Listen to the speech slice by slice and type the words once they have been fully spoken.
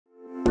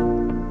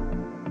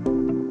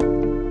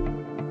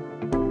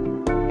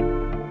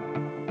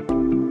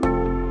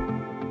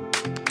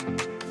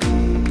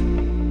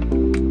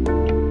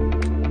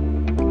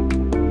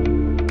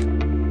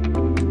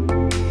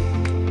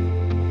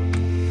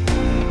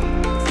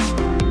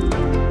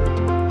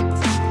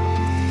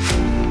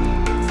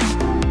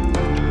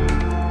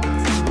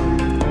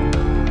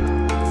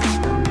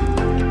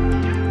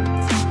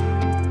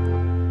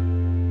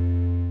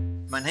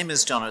name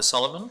is John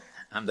O'Sullivan.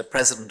 I'm the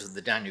president of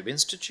the Danube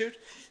Institute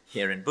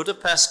here in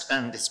Budapest,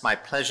 and it's my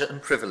pleasure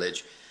and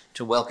privilege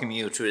to welcome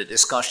you to a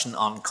discussion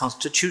on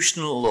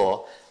constitutional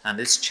law and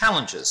its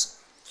challenges.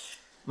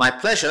 My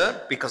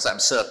pleasure, because I'm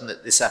certain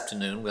that this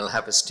afternoon we'll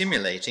have a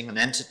stimulating and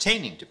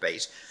entertaining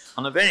debate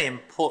on a very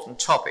important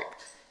topic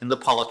in the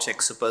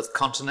politics of both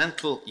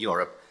continental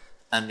Europe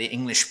and the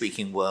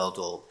English-speaking world,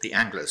 or the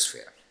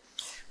anglosphere.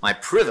 My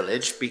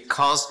privilege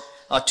because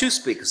our two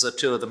speakers are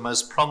two of the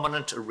most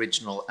prominent,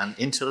 original, and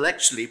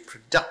intellectually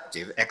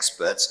productive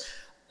experts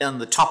on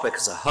the topic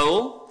as a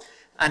whole,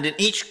 and in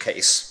each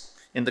case,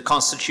 in the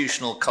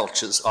constitutional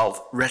cultures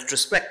of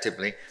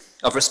respectively,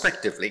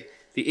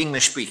 the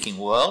English-speaking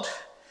world,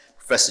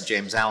 Professor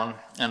James Allan,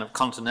 and of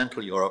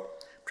continental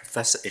Europe,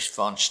 Professor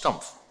István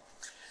Stumpf.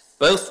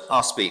 Both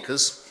our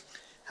speakers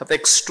have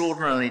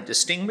extraordinarily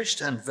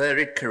distinguished and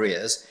varied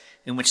careers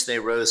in which they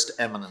rose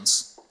to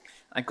eminence.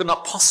 I could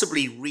not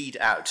possibly read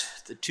out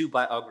the two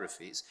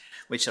biographies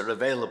which are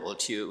available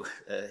to you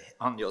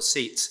on your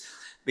seats,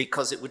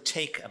 because it would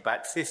take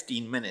about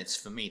 15 minutes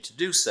for me to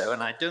do so,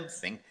 and I don't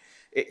think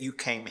you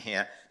came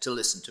here to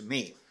listen to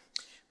me.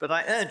 But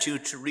I urge you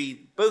to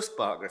read both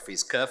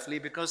biographies carefully,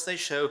 because they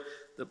show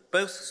that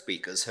both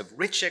speakers have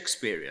rich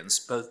experience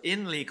both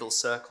in legal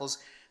circles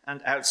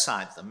and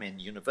outside them in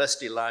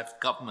university life,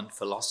 government,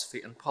 philosophy,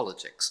 and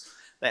politics.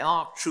 They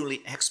are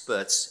truly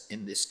experts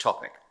in this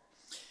topic.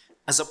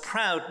 As a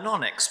proud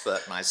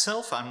non-expert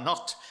myself, I'm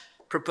not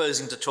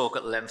proposing to talk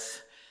at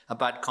length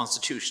about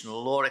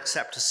constitutional law,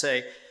 except to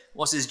say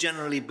what is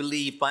generally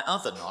believed by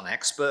other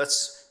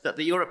non-experts, that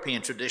the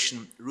European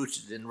tradition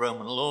rooted in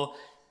Roman law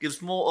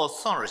gives more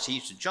authority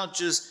to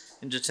judges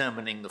in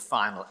determining the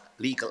final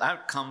legal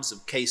outcomes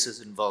of cases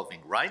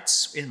involving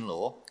rights in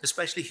law,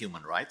 especially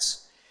human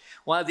rights,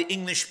 while the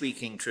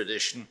English-speaking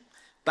tradition,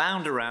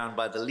 bound around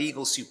by the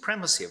legal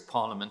supremacy of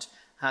Parliament,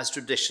 has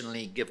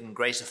traditionally given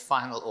greater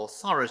final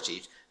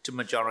authority to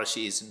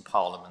majorities in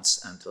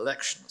parliaments and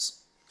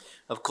elections.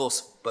 Of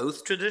course,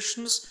 both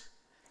traditions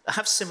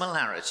have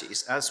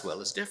similarities as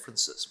well as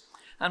differences,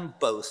 and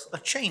both are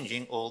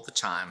changing all the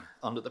time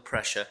under the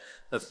pressure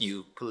of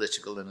new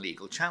political and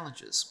legal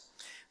challenges.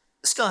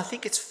 Still, I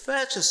think it's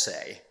fair to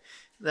say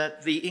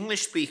that the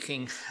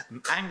English-speaking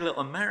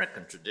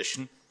Anglo-American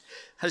tradition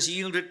has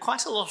yielded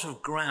quite a lot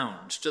of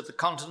ground to the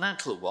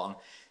continental one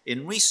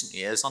in recent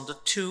years under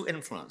two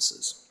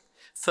influences.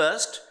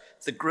 First,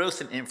 the growth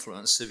and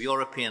influence of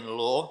European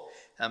law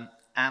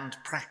and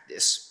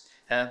practice,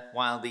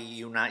 while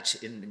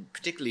in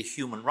particularly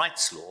human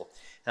rights law,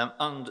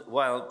 and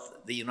while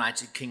the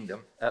United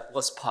Kingdom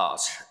was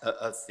part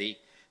of the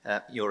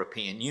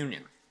European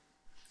Union.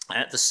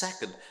 The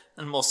second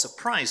and more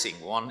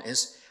surprising one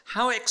is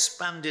how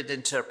expanded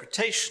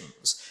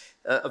interpretations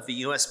of the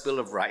US Bill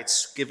of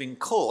Rights, giving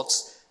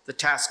courts the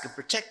task of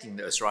protecting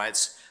those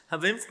rights,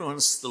 have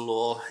influenced the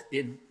law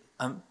in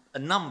a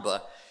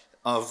number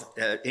of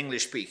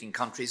English-speaking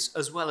countries,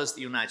 as well as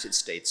the United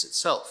States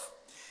itself.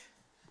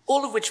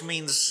 All of which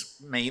means,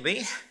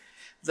 maybe,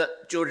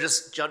 that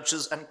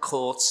judges and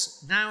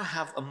courts now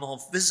have a more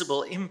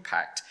visible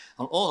impact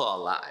on all our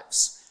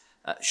lives.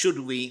 Should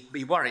we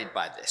be worried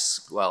by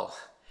this? Well,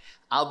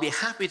 I'll be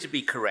happy to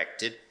be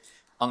corrected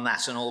on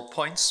that and all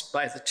points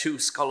by the two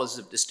scholars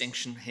of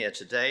distinction here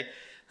today,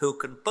 who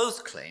can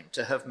both claim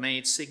to have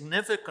made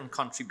significant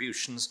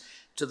contributions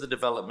to the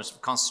development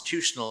of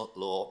constitutional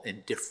law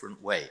in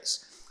different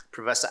ways.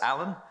 Professor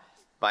Allan,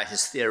 by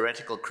his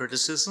theoretical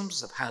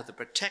criticisms of how the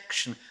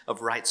protection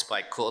of rights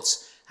by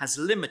courts has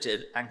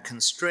limited and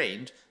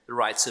constrained the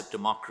rights of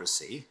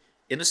democracy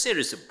in a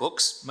series of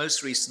books,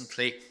 most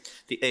recently,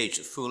 The Age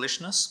of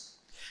Foolishness.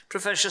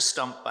 Professor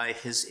Stumpf, by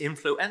his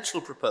influential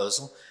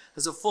proposal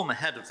as a former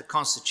head of the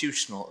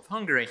Constitutional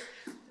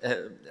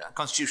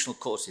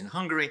Court in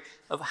Hungary,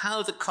 of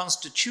how the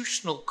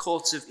constitutional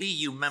courts of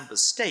EU member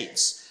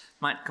states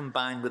might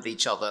combine with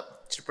each other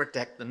to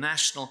protect the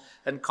national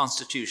and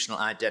constitutional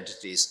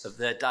identities of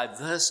their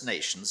diverse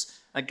nations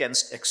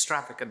against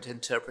extravagant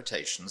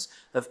interpretations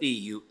of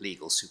EU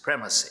legal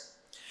supremacy.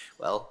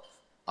 Well,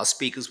 our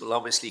speakers will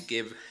obviously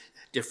give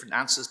different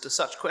answers to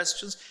such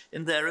questions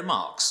in their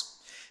remarks.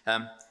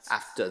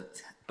 After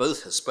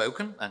both have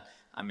spoken, and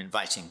I'm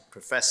inviting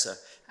Professor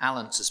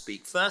Allan to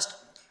speak first,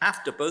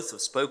 after both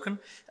have spoken,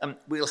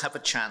 we'll have a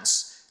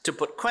chance to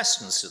put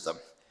questions to them.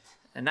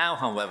 And now,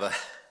 however,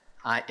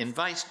 I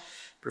invite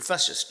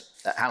Professor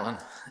Allan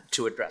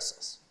to address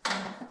us.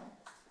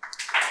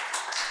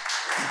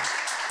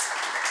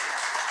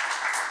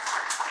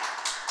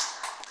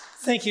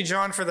 Thank you,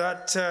 John, for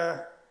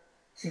that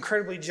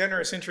incredibly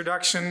generous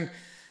introduction.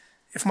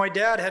 If my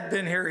dad had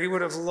been here, he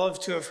would have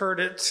loved to have heard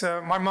it.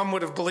 My mom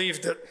would have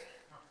believed it.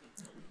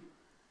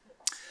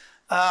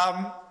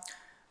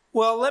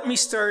 Well, let me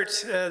start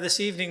this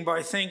evening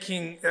by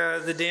thanking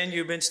the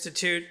Danube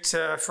Institute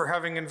for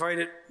having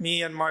invited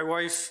me and my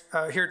wife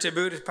here to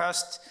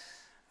Budapest.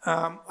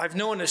 I've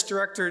known its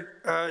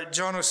director,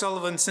 John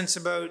O'Sullivan, since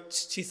about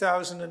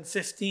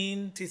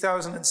 2015,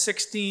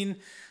 2016.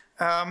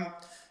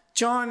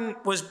 John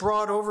was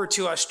brought over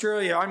to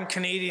Australia. I'm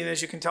Canadian,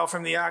 as you can tell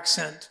from the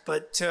accent,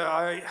 but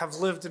I have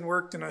lived and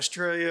worked in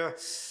Australia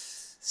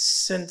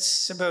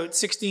since about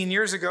 16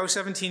 years ago,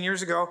 17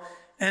 years ago.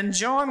 And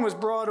John was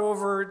brought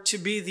over to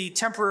be the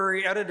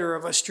temporary editor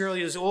of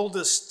Australia's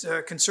oldest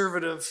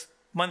conservative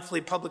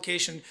monthly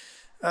publication,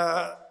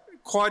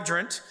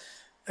 Quadrant.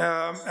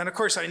 And of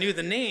course, I knew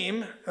the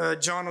name,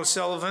 John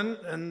O'Sullivan,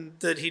 and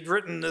that he'd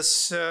written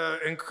this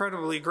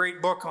incredibly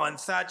great book on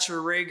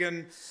Thatcher,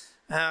 Reagan,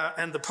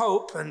 and the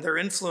Pope and their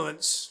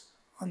influence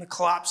on the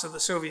collapse of the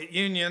Soviet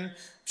Union. I'm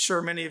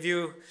sure many of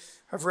you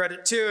have read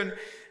it too. And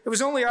it was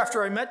only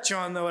after I met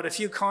John, though, at a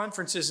few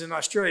conferences in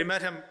Australia,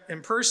 met him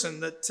in person,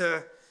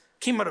 that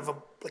came out of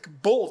like a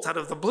bolt out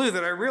of the blue,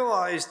 that I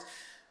realized,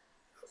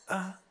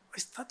 I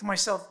thought to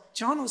myself,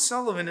 John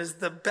O'Sullivan is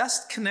the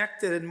best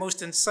connected and most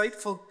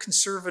insightful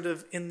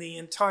conservative in the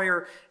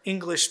entire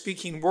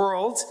English-speaking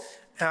world.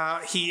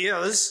 He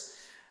is.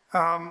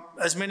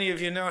 As many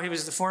of you know, he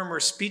was the former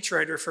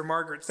speechwriter for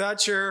Margaret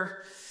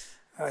Thatcher.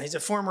 He's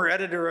a former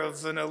editor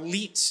of an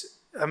elite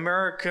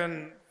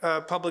American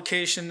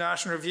publication,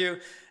 National Review.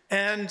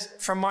 And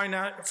from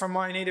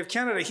my native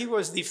Canada, he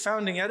was the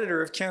founding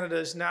editor of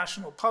Canada's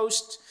National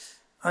Post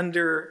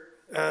under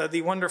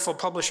the wonderful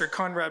publisher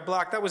Conrad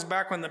Black. That was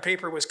back when the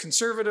paper was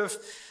conservative.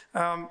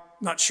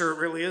 Not sure it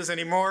really is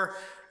anymore.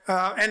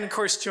 And of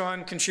course,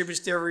 John contributes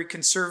to every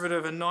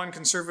conservative and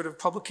non-conservative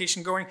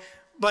publication going.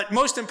 But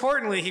most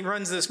importantly, he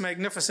runs this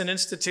magnificent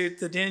institute,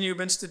 the Danube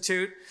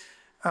Institute.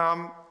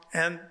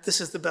 And this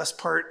is the best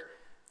part.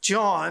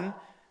 John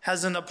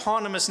has an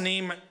eponymous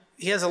name.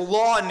 He has a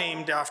law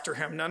named after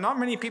him. Now, not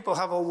many people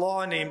have a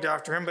law named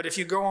after him, but if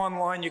you go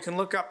online, you can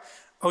look up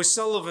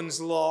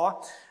O'Sullivan's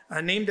Law,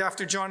 named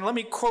after John. Let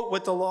me quote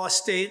what the law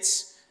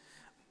states.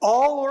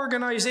 All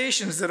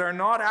organizations that are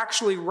not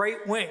actually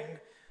right-wing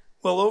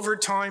will over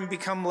time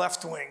become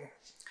left-wing.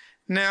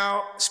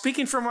 Now,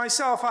 speaking for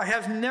myself, I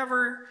have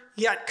never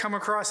yet come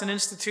across an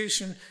instance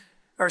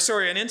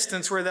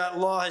where that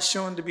law has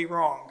shown to be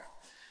wrong.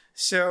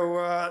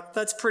 So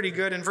that's pretty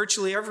good. And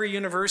virtually every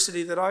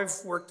university that I've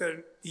worked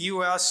at,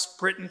 US,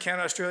 Britain,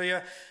 Canada,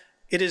 Australia,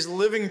 it is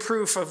living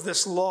proof of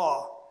this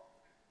law.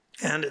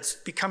 And it's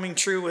becoming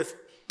true with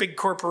big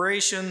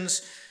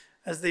corporations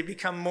as they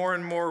become more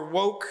and more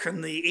woke,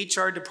 and the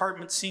HR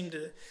departments seem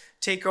to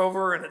take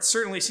over, and it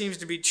certainly seems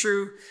to be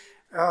true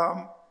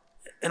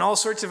in all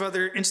sorts of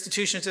other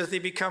institutions as they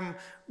become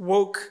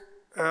woke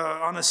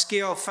on a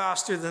scale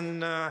faster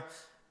than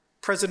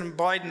President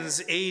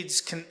Biden's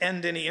aides can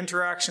end any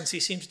interactions he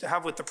seems to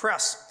have with the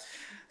press.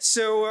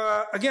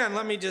 So again,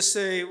 let me just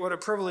say what a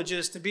privilege it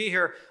is to be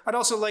here. I'd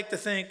also like to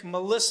thank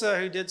Melissa,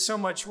 who did so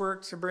much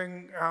work to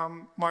bring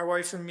my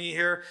wife and me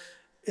here.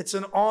 It's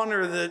an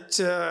honor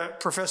that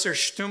Professor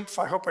Stumpf,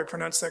 I hope I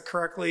pronounced that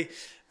correctly,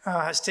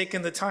 has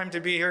taken the time to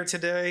be here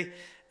today.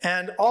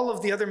 And all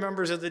of the other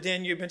members of the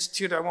Danube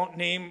Institute I won't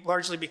name,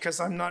 largely because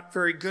I'm not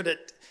very good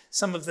at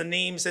some of the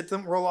names that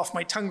don't roll off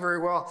my tongue very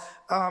well,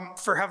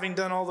 for having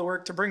done all the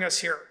work to bring us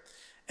here.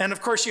 And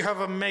of course, you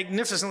have a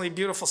magnificently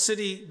beautiful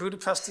city.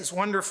 Budapest is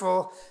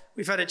wonderful.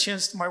 We've had a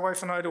chance, my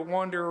wife and I, to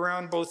wander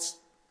around both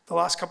the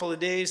last couple of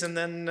days and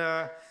then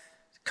a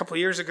couple of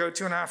years ago,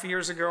 2.5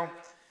 years ago.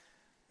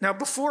 Now,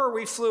 before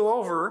we flew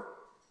over,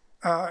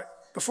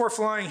 before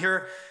flying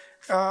here,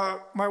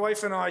 my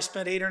wife and I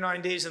spent 8 or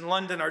 9 days in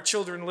London. Our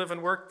children live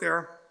and work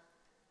there.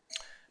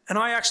 And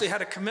I actually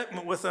had a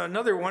commitment with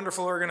another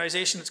wonderful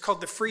organization. It's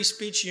called the Free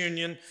Speech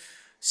Union,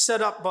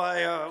 set up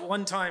by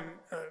one-time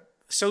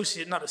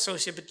associate, not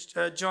associate,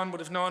 but John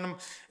would have known him.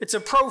 It's a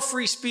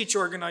pro-free speech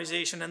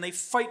organization, and they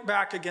fight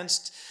back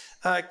against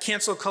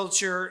cancel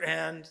culture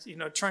and,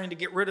 trying to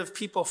get rid of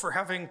people for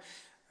having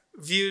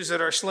views that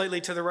are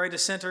slightly to the right of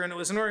center. And it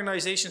was an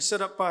organization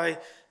set up by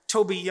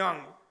Toby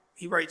Young.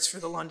 He writes for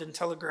the London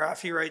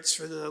Telegraph. He writes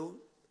for the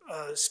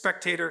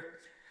Spectator.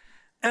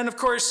 And of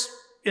course,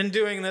 in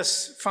doing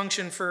this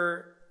function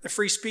for the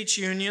Free Speech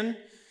Union,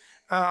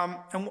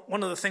 and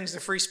one of the things the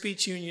Free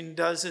Speech Union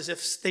does is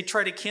if they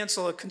try to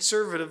cancel a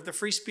conservative, the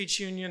Free Speech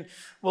Union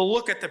will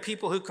look at the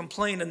people who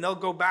complain, and they'll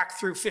go back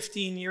through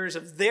 15 years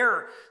of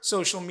their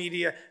social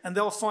media, and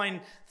they'll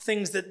find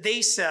things that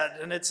they said.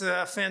 And it's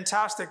a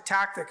fantastic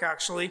tactic,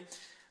 actually.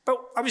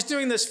 But I was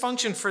doing this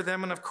function for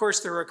them, and of course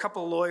there were a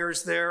couple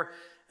lawyers there,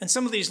 and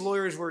some of these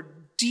lawyers were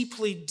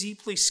deeply,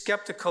 deeply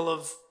skeptical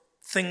of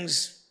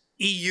things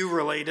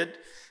EU-related,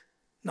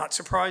 not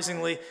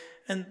surprisingly.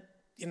 And,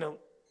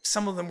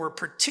 some of them were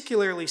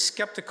particularly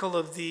skeptical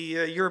of the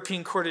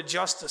European Court of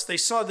Justice. They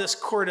saw this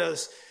court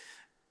as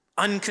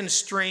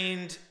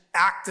unconstrained,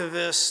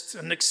 activist,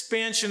 an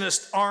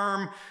expansionist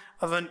arm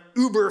of an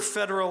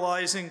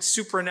uber-federalizing,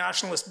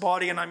 supranationalist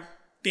body, and I'm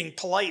being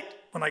polite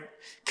when I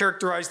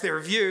characterize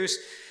their views.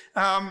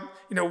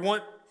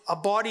 A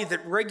body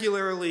that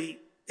regularly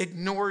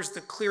ignores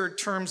the clear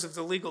terms of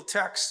the legal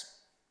text,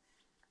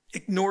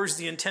 ignores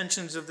the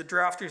intentions of the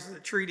drafters of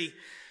the treaty.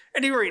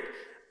 At any rate,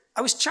 I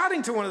was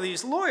chatting to one of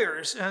these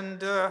lawyers,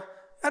 and out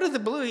of the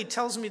blue, he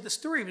tells me the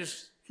story.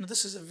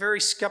 This is a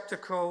very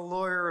skeptical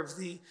lawyer of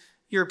the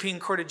European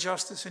Court of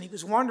Justice, and he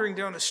was wandering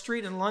down a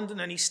street in London,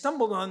 and he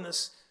stumbled on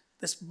this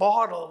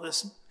bottle,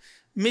 this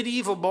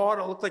medieval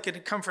bottle, looked like it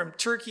had come from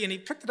Turkey, and he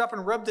picked it up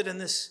and rubbed it, and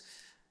this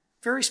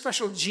very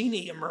special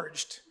genie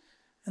emerged.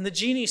 And the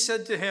genie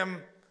said to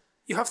him,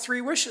 "You have 3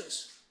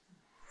 wishes."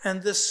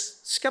 And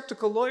this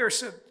skeptical lawyer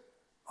said,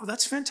 "Oh,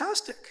 that's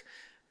fantastic."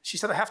 She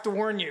said, "I have to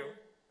warn you.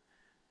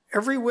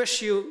 Every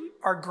wish you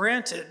are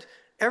granted,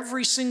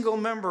 every single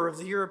member of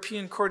the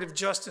European Court of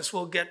Justice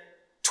will get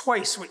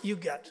twice what you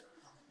get."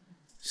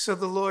 So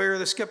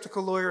the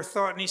skeptical lawyer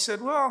thought, and he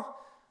said, "Well,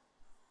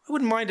 I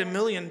wouldn't mind $1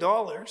 million.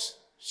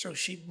 So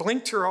she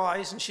blinked her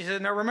eyes and she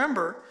said, "Now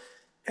remember,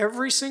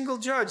 every single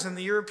judge in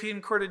the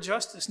European Court of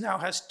Justice now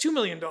has $2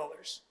 million.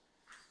 And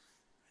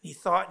he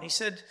thought, and he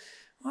said,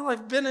 "Well,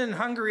 I've been in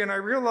Hungary and I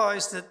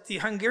realized that the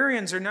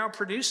Hungarians are now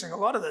producing a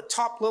lot of the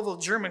top-level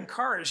German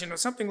cars.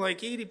 Something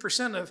like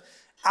 80% of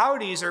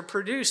Audis are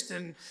produced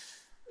in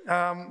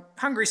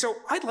Hungary.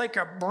 So I'd like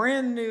a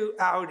brand new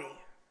Audi."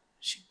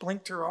 She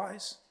blinked her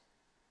eyes.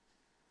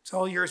 "It's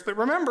all yours. But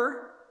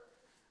remember,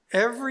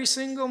 every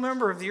single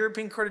member of the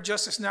European Court of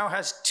Justice now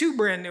has 2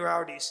 brand new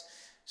Audis.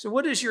 So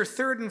what is your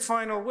 3rd and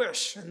final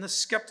wish?" And this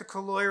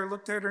skeptical lawyer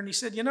looked at her and he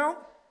said,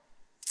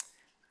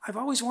 "I've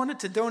always wanted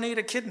to donate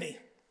a kidney."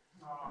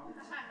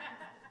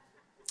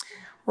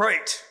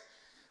 Right.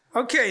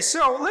 Okay,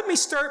 so let me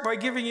start by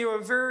giving you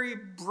a very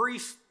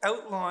brief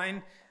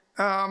outline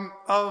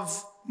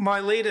of my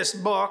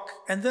latest book,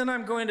 and then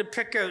I'm going to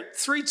pick out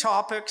 3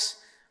 topics.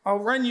 I'll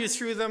run you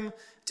through them.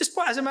 Just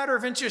as a matter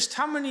of interest,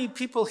 how many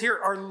people here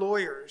are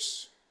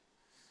lawyers?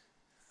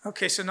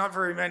 Okay, so not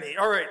very many.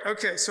 All right,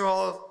 okay, so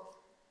I'll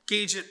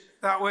gauge it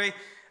that way.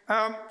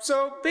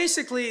 So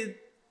basically,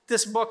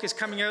 this book is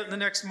coming out in the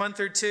next month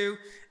or 2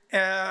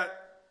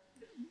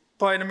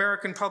 by an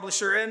American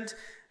publisher. And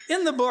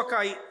in the book,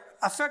 I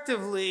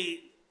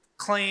effectively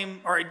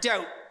claim, or I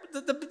doubt,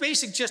 the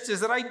basic gist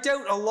is that I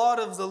doubt a lot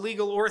of the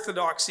legal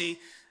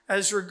orthodoxy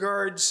as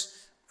regards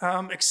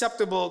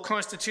acceptable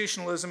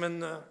constitutionalism in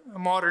the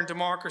modern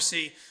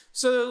democracy.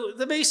 So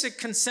the basic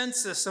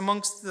consensus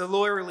amongst the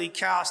lawyerly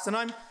caste, and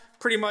I'm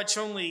pretty much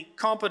only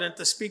competent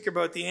to speak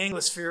about the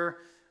anglosphere,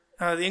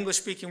 the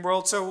English-speaking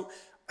world. So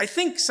I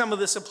think some of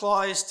this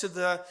applies to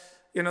the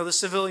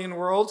civilian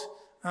world.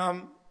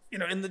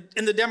 In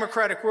the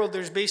democratic world,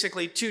 there's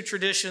basically 2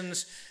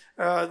 traditions.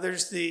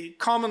 There's the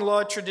common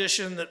law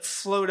tradition that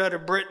flowed out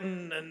of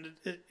Britain, and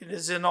it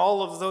is in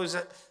all of those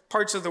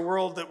parts of the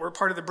world that were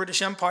part of the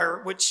British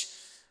Empire, which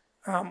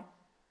I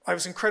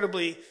was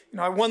incredibly,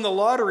 I won the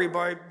lottery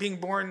by being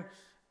born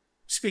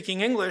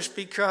speaking English,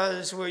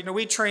 because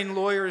we train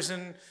lawyers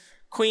in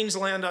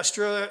Queensland,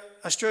 Australia,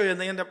 and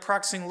they end up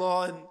practicing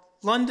law in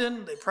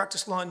London. They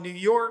practice law in New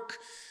York.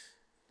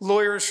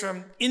 Lawyers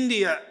from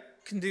India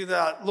can do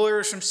that.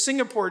 Lawyers from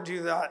Singapore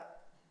do that.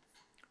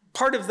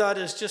 Part of that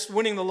is just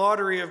winning the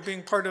lottery of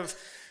being part of,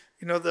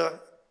 the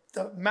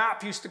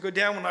map used to go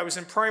down when I was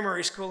in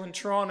primary school in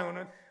Toronto,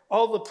 and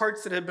all the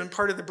parts that had been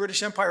part of the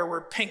British Empire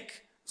were pink.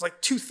 It was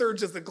like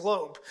 2/3 of the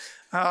globe.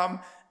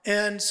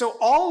 And so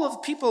all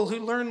of people who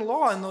learn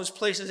law in those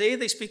places, A,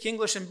 they speak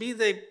English, and B,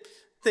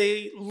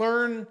 they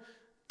learn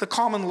the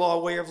common law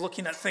way of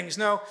looking at things.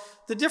 Now,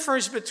 the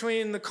difference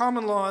between the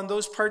common law and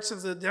those parts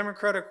of the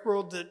democratic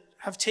world that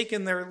have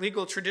taken their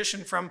legal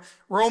tradition from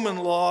Roman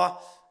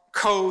law,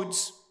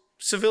 codes,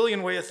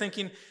 civilian way of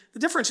thinking, the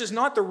difference is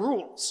not the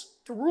rules.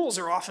 The rules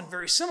are often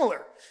very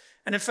similar.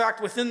 And in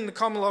fact, within the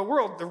common law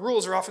world, the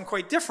rules are often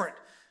quite different.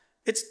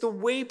 It's the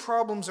way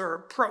problems are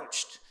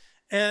approached.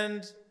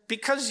 And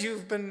because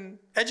you've been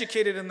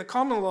educated in the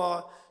common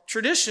law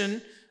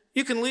tradition,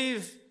 you can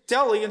leave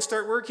Delhi and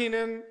start working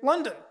in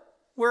London.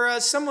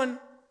 Whereas someone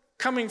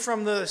coming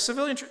from the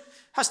civilian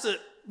has to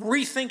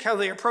rethink how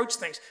they approach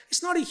things.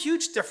 It's not a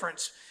huge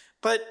difference,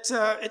 but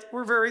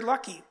we're very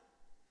lucky.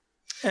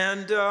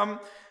 And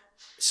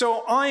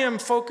so I am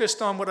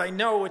focused on what I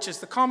know, which is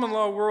the common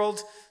law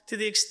world. To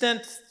the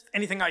extent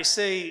anything I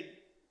say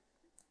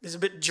is a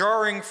bit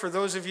jarring for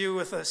those of you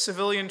with a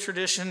civilian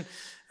tradition,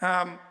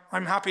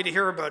 I'm happy to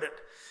hear about it.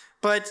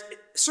 But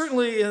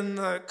certainly in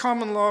the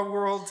common law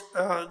world,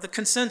 the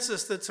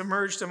consensus that's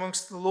emerged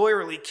amongst the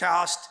lawyerly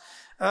caste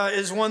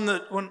is one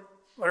that,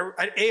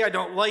 A, I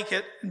don't like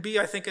it, and B,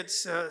 I think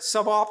it's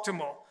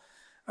suboptimal.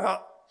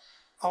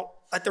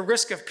 At the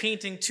risk of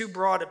painting too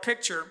broad a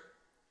picture,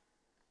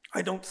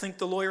 I don't think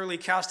the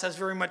lawyerly caste has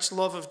very much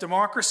love of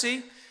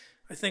democracy.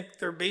 I think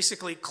they're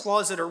basically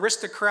closet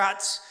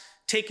aristocrats.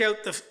 Take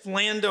out the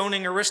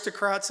landowning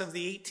aristocrats of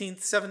the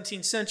 18th,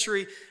 17th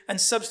century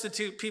and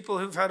substitute people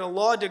who've had a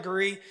law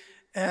degree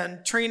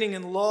and training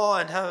in law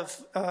and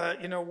have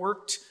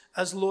worked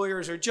as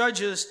lawyers or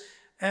judges.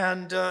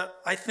 And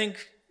I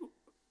think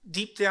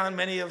deep down,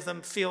 many of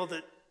them feel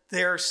that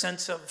their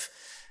sense of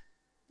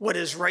what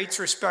is rights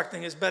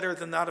respecting is better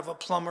than that of a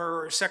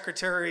plumber or a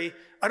secretary.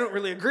 I don't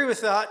really agree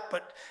with that,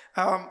 but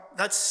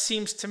that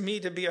seems to me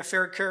to be a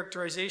fair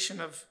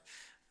characterization of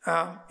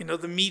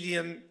the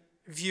median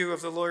view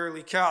of the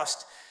lawyerly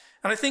caste.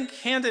 And I think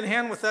hand in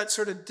hand with that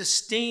sort of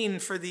disdain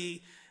for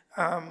the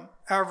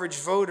average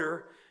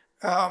voter,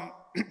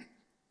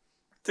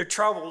 there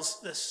travels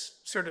this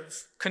sort of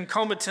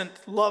concomitant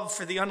love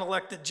for the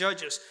unelected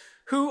judges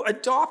who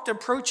adopt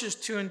approaches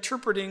to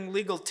interpreting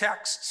legal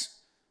texts.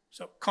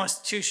 So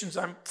constitutions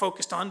I'm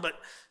focused on, but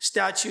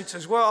statutes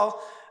as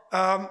well.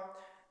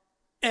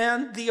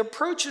 And the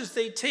approaches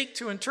they take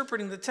to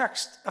interpreting the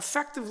text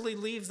effectively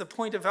leave the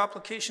point of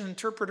application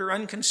interpreter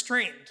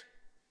unconstrained.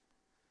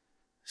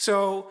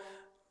 So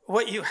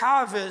what you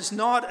have is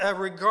not a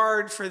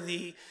regard for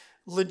the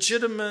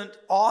legitimate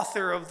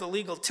author of the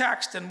legal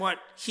text and what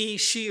he,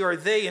 she, or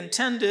they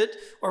intended,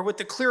 or what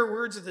the clear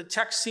words of the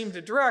text seem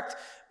to direct,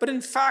 but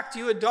in fact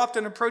you adopt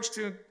an approach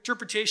to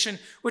interpretation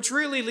which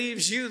really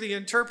leaves you, the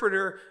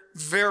interpreter,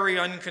 very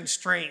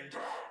unconstrained.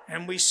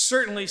 And we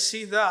certainly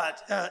see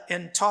that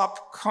in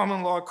top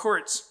common law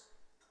courts.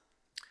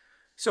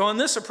 So on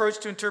this approach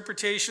to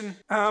interpretation,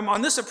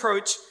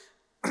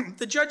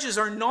 the judges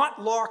are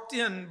not locked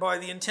in by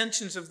the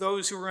intentions of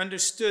those who are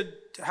understood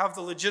to have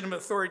the legitimate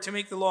authority to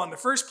make the law in the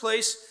first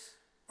place,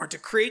 or to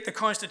create the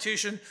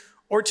Constitution,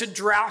 or to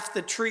draft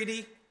the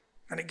treaty.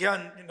 And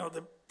again, you know,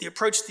 the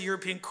approach the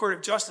European Court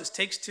of Justice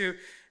takes to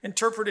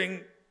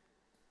interpreting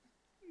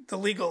the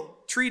legal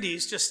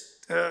treaties just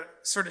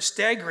sort of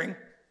staggering.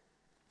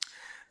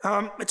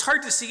 It's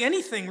hard to see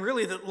anything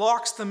really that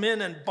locks them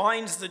in and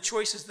binds the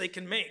choices they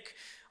can make.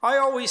 I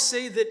always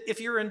say that if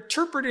you're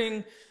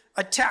interpreting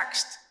a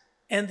text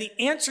and the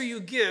answer you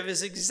give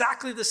is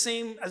exactly the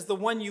same as the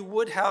one you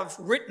would have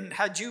written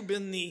had you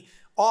been the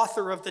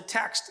author of the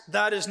text,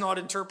 that is not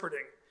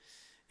interpreting.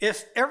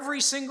 If every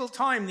single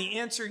time the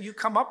answer you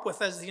come up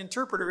with as the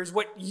interpreter is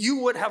what you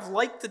would have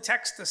liked the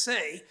text to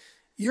say,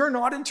 you're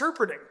not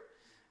interpreting.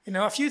 You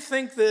know, if you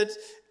think that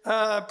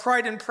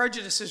Pride and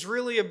Prejudice is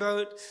really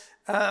about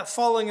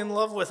falling in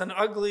love with an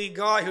ugly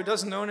guy who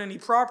doesn't own any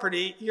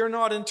property, you're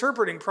not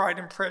interpreting Pride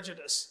and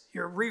Prejudice.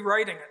 You're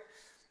rewriting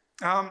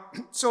it.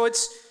 So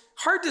it's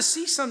hard to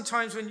see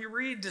sometimes when you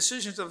read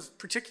decisions of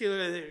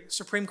particularly the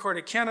Supreme Court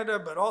of Canada,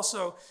 but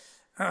also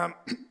a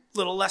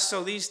little less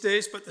so these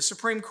days, but the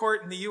Supreme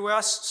Court in the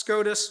US,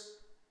 SCOTUS,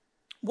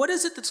 what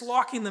is it that's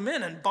locking them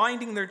in and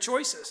binding their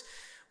choices?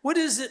 What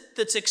is it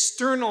that's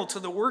external to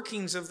the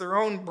workings of their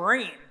own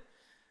brain?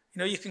 You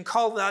know, you can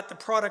call that the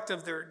product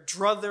of their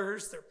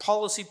druthers, their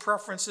policy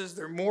preferences,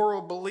 their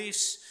moral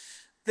beliefs,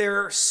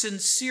 their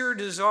sincere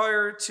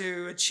desire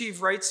to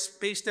achieve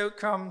rights-based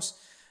outcomes.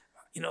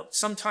 You know,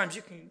 sometimes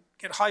you can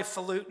get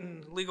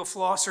highfalutin legal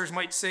philosophers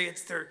might say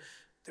it's their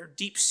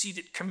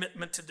deep-seated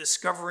commitment to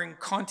discovering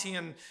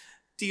Kantian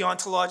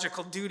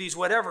deontological duties,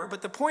 whatever.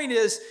 But the point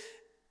is,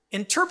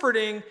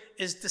 interpreting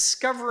is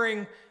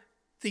discovering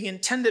the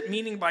intended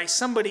meaning by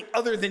somebody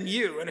other than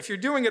you. And if you're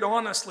doing it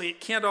honestly, it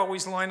can't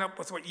always line up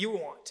with what you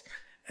want.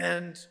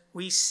 And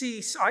we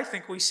see, I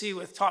think we see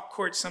with top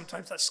courts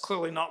sometimes that's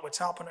clearly not what's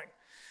happening.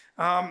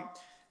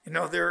 You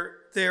know,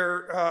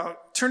 they're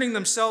turning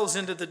themselves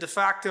into the de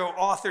facto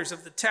authors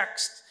of the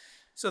text.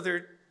 So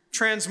they're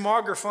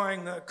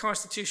transmogrifying the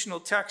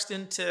constitutional text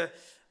into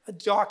a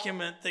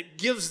document that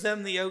gives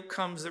them the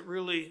outcomes that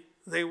really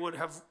they would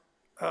have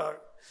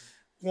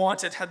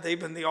wanted had they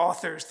been the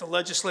authors, the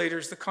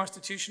legislators, the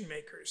constitution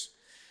makers.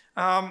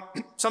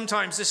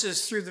 Sometimes this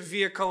is through the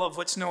vehicle of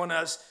what's known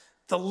as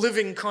the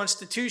living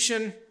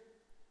constitution.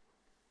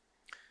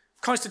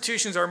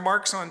 Constitutions are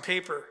marks on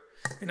paper.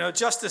 You know,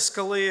 Justice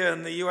Scalia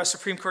in the US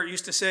Supreme Court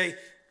used to say,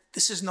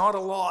 this is not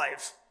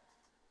alive.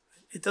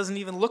 It doesn't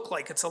even look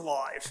like it's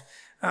alive.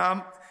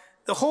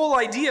 The whole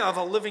idea of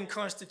a living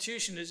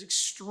constitution is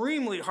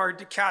extremely hard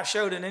to cash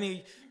out in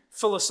any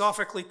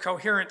philosophically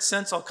coherent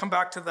sense. I'll come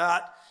back to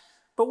that.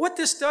 But what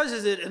this does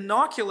is it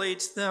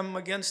inoculates them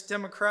against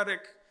democratic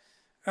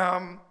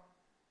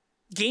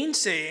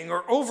gainsaying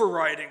or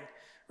overriding,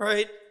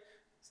 right?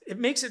 It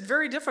makes it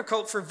very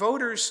difficult for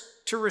voters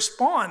to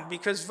respond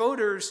because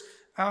voters,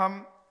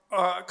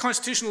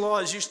 constitutional law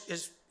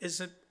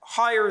is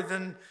higher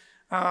than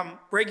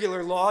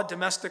regular law,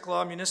 domestic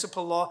law,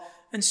 municipal law.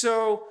 And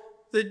so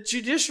the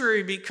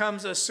judiciary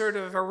becomes a sort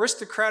of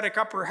aristocratic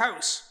upper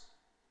house.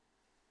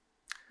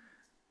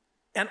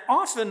 And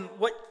often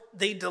what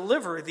they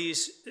deliver,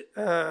 these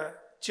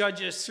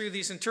judges, through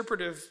these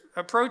interpretive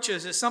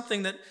approaches is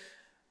something that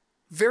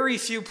very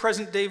few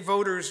present-day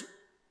voters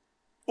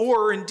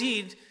or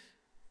indeed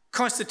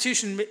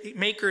constitution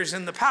makers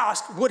in the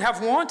past would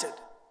have wanted.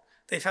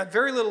 They've had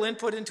very little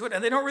input into it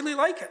and they don't really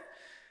like it.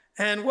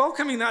 And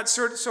welcoming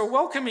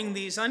welcoming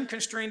these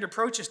unconstrained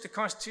approaches to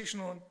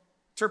constitutional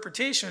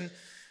interpretation,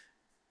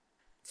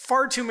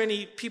 far too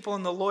many people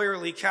in the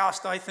lawyerly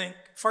caste, I think,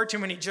 far too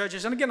many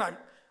judges, and again,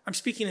 I'm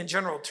speaking in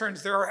general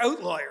terms, there are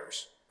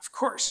outliers, of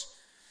course.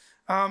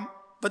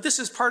 But this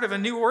is part of a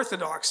new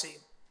orthodoxy.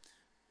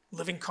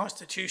 Living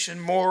constitution,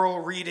 moral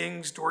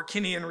readings,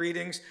 Dworkinian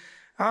readings.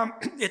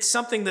 It's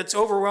something that's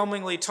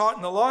overwhelmingly taught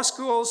in the law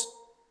schools,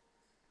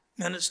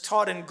 and it's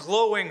taught in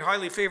glowing,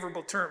 highly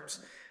favorable terms.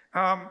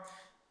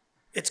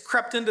 It's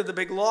crept into the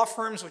big law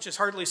firms, which is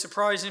hardly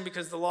surprising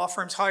because the law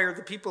firms hire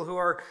the people who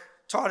are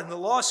taught in the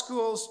law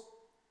schools.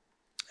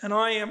 And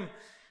I am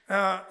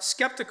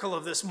skeptical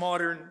of this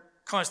modern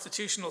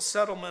constitutional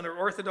settlement or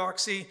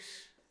orthodoxy.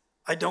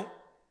 I don't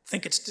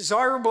think it's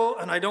desirable,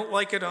 and I don't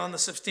like it on the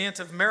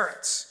substantive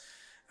merits.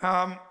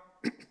 I'm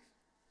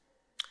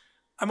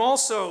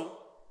also,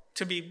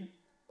 to be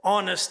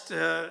honest,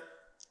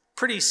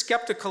 pretty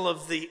skeptical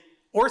of the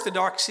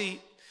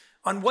orthodoxy,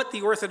 on what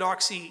the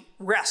orthodoxy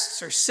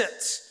rests or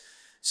sits.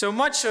 So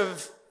much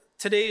of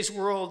today's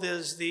world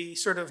is the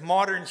sort of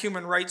modern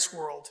human rights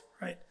world,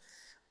 right?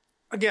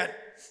 Again,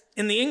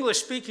 in the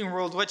English-speaking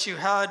world, what you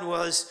had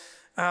was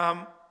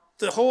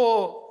the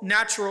whole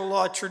natural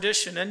law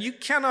tradition, and you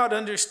cannot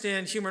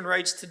understand human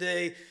rights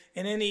today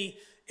in any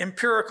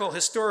empirical,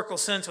 historical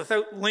sense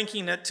without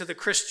linking it to the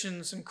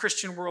Christians and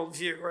Christian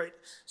worldview, right?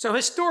 So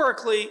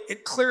historically,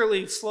 it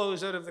clearly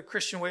flows out of the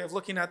Christian way of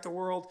looking at the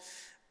world.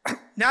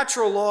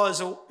 Natural law is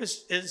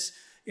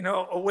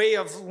a way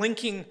of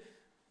linking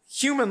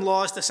human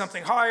laws to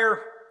something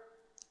higher,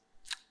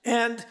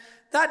 and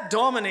that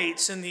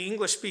dominates in the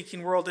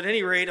English-speaking world at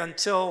any rate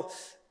until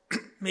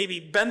maybe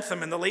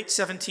Bentham in the late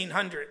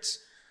 1700s.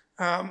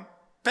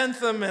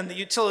 Bentham and the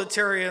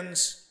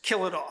utilitarians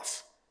kill it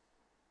off.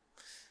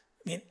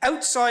 I mean,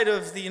 outside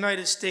of the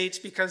United States,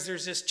 because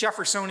there's this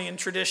Jeffersonian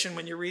tradition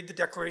when you read the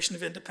Declaration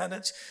of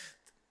Independence,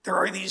 there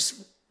are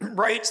these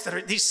rights that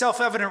are these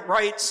self-evident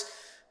rights,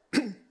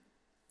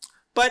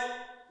 but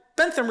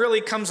Bentham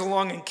really comes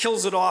along and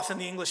kills it off in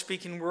the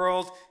English-speaking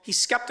world. He's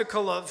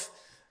skeptical of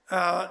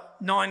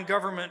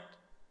non-government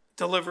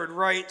delivered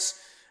rights.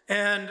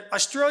 And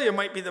Australia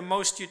might be the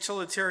most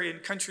utilitarian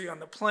country on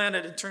the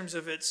planet in terms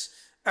of its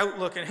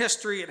outlook and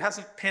history. It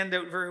hasn't panned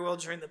out very well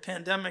during the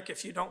pandemic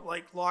if you don't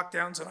like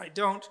lockdowns, and I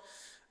don't.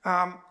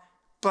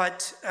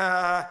 But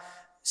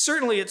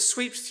certainly it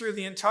sweeps through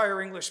the entire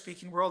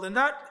English-speaking world. And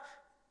that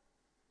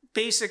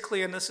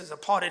basically, and this is a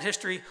potted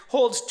history,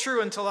 holds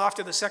true until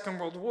after the Second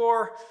World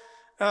War.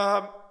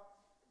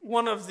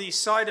 One of the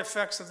side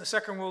effects of the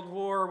Second World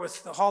War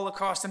with the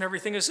Holocaust and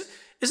everything is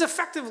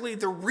effectively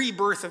the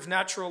rebirth of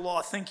natural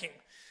law thinking.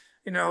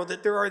 You know,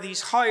 that there are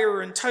these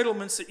higher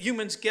entitlements that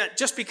humans get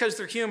just because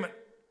they're human.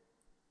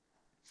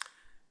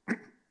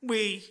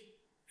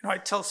 I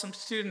tell some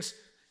students,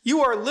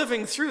 you are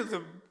living through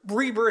the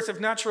rebirth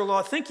of natural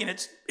law thinking.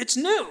 It's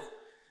new.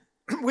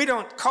 We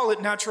don't call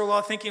it natural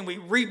law thinking. We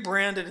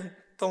rebrand it in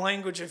the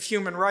language of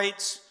human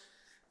rights.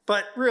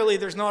 But really,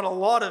 there's not a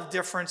lot of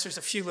difference. There's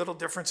a few little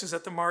differences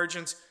at the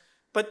margins.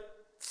 But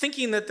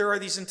thinking that there are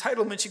these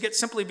entitlements you get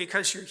simply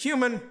because you're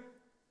human,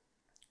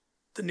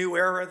 the new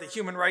era, the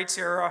human rights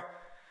era.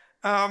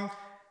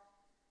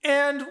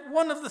 And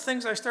one of the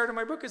things I started in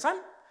my book is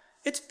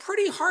it's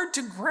pretty hard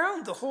to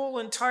ground the whole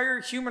entire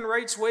human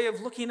rights way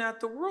of looking at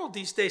the world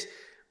these days.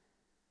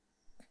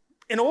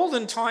 In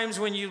olden times,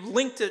 when you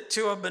linked it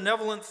to a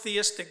benevolent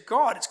theistic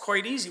God, it's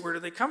quite easy. Where do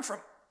they come from?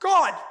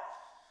 God.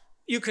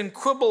 You can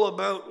quibble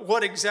about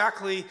what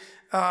exactly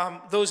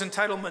those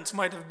entitlements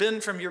might have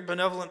been from your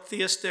benevolent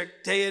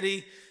theistic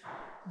deity,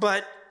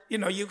 but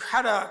you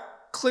had a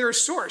clear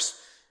source.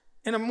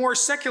 In a more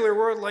secular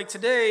world like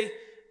today,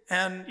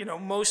 and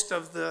most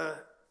of the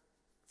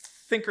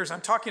thinkers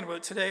I'm talking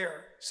about today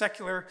are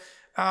secular,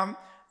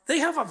 they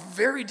have a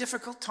very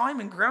difficult time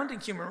in grounding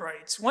human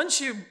rights.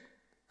 Once you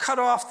cut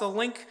off the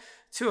link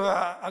to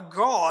a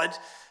God,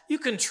 you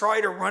can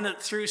try to run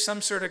it through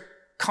some sort of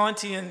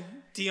Kantian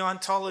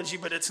deontology,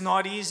 but it's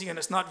not easy and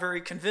it's not very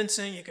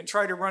convincing. You can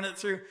try to run it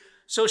through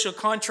social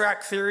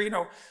contract theory.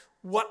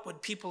 What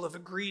would people have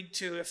agreed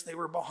to if they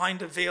were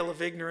behind a veil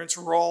of ignorance,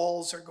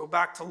 Rawls, or go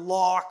back to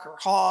Locke or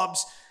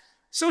Hobbes?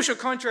 Social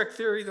contract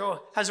theory,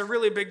 though, has a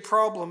really big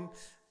problem.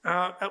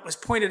 That was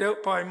pointed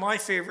out by my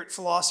favorite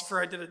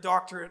philosopher. I did a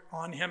doctorate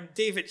on him,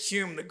 David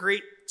Hume, the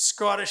great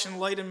Scottish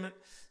Enlightenment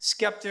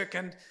skeptic.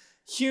 And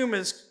Hume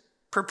is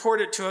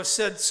purported to have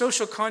said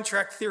social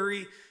contract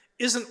theory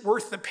isn't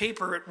worth the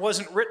paper it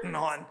wasn't written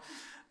on.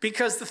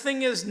 Because the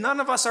thing is, none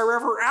of us are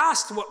ever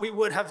asked what we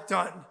would have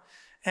done.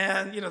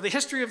 And, the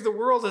history of the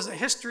world is a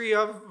history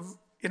of,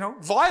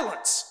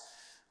 violence.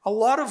 A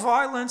lot of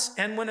violence,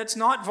 and when it's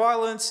not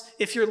violence,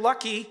 if you're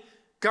lucky,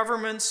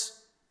 governments,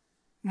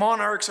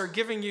 monarchs are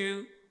giving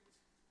you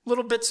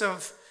little bits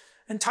of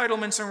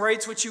entitlements and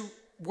rights which you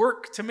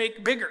work to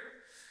make bigger.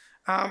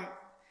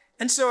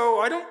 And so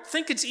I don't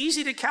think it's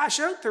easy to cash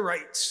out the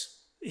rights,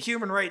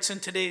 human rights in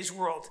today's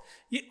world.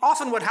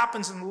 Often what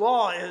happens in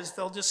law is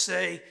they'll just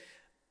say,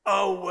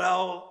 oh,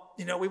 well,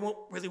 we won't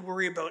really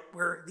worry about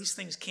where these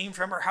things came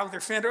from or how they're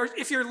found. Or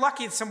if you're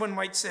lucky, someone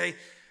might say,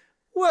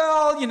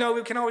 well,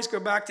 we can always go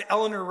back to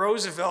Eleanor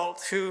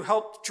Roosevelt, who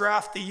helped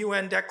draft the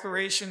UN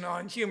Declaration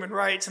on Human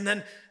Rights, and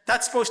then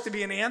that's supposed to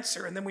be an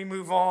answer, and then we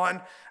move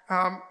on.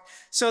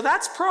 So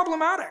that's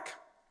problematic.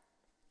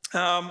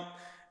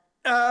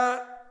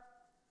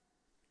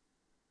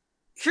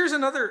 Here's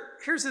another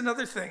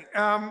thing.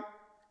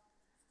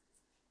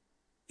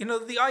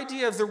 The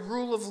idea of the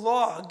rule of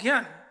law,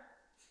 again,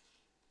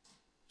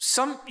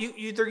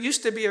 there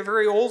used to be a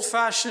very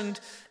old-fashioned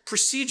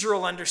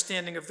procedural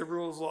understanding of the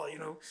rule of law.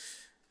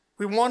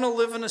 We want to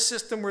live in a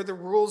system where the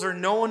rules are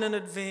known in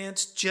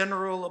advance,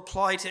 general,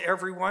 apply to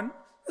everyone.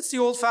 That's the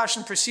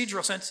old-fashioned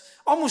procedural sense.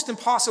 Almost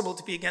impossible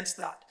to be against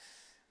that.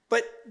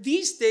 But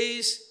these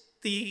days,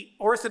 the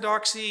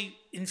orthodoxy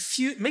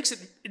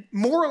it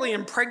morally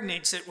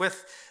impregnates it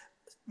with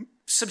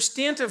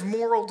substantive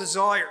moral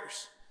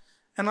desires.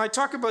 And I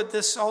talk about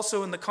this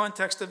also in the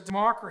context of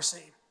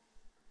democracy,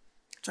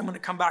 which I'm going to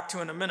come back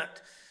to in a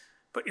minute.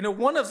 But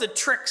one of the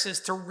tricks is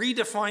to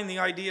redefine the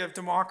idea of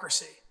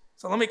democracy.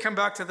 So let me come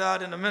back to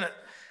that in a minute.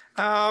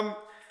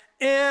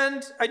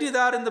 And I do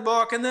that in the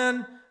book. And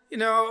then,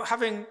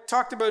 having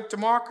talked about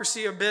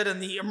democracy a bit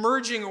and the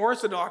emerging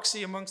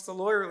orthodoxy amongst the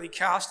lawyerly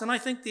caste, and I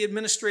think the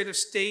administrative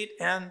state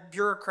and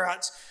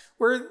bureaucrats,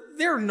 where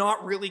they're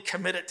not really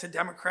committed to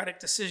democratic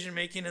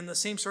decision-making in the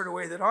same sort of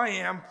way that I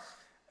am.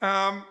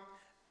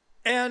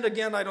 And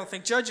again, I don't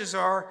think judges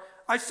are.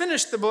 I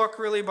finished the book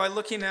really by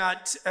looking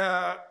at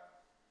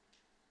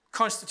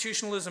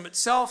constitutionalism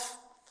itself,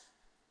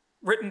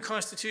 written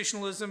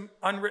constitutionalism,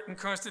 unwritten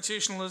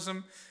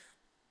constitutionalism.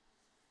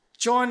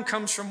 John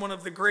comes from one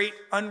of the great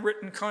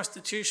unwritten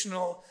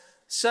constitutional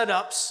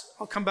setups.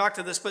 I'll come back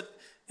to this, but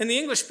in the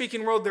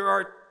English-speaking world, there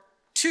are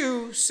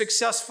two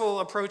successful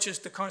approaches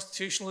to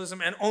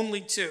constitutionalism, and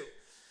only two.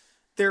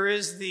 There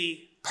is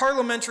the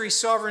parliamentary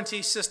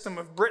sovereignty system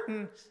of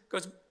Britain,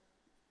 goes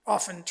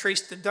often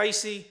traced to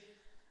Dicey,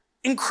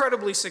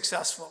 incredibly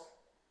successful.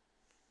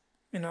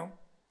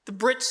 The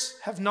Brits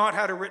have not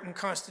had a written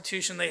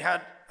constitution. They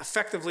had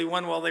effectively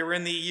one while they were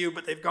in the EU,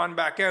 but they've gone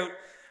back out.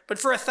 But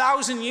for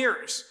 1,000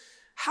 years,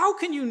 how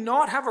can you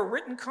not have a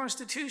written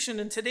constitution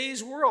in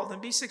today's world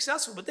and be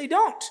successful? But they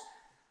don't.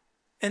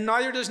 And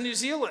neither does New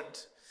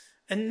Zealand.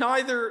 And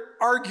neither,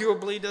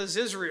 arguably, does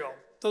Israel.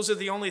 Those are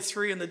the only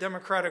three in the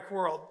democratic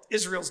world.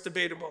 Israel's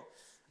debatable.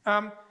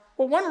 Well,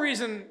 one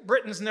reason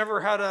Britain's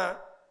never had a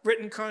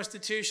written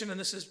constitution, and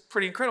this is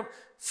pretty incredible,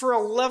 for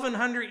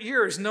 1,100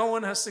 years, no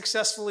one has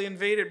successfully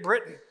invaded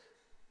Britain.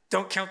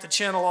 Don't count the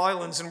Channel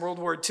Islands in World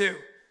War II.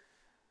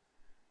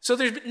 So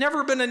there's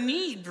never been a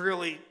need,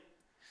 really.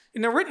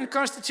 Written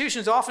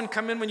constitutions often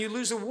come in when you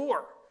lose a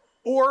war,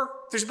 or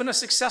there's been a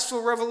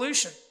successful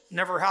revolution.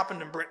 Never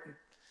happened in Britain.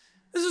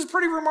 This is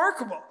pretty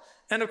remarkable.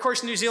 And of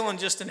course, New Zealand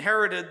just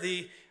inherited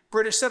the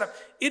British setup.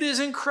 It is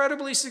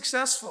incredibly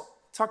successful.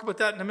 I'll talk about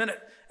that in a minute.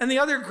 And the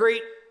other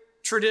great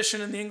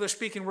tradition in the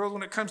English-speaking world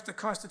when it comes to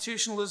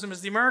constitutionalism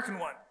is the American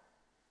one.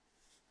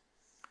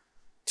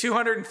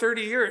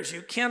 230 years.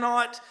 You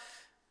cannot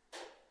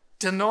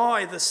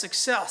deny the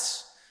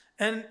success.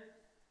 And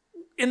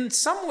in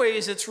some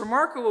ways, it's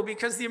remarkable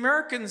because the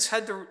Americans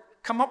had to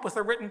come up with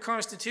a written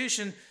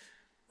constitution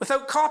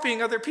without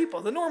copying other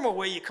people. The normal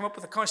way you come up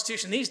with a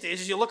constitution these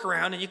days is you look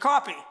around and you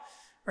copy,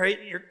 right?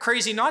 You're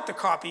crazy not to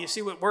copy. You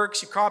see what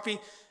works, you copy.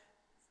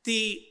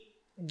 The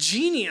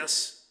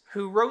genius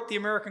who wrote the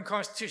American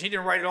Constitution, he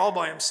didn't write it all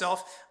by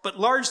himself, but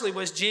largely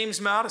was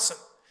James Madison.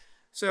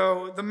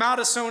 So the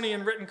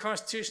Madisonian written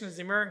constitution is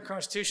the American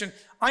Constitution.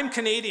 I'm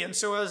Canadian,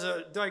 so as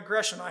a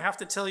digression, I have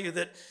to tell you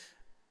that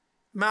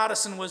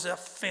Madison was a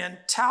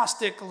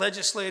fantastic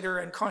legislator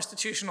and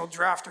constitutional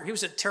drafter. He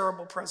was a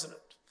terrible president.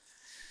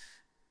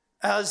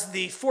 As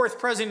the fourth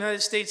president of the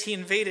United States, he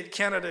invaded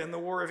Canada in the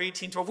War of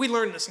 1812. We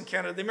learned this in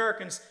Canada. The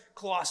Americans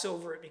gloss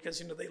over it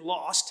because, they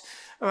lost.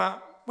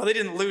 Well, they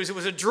didn't lose. It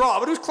was a draw,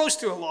 but it was close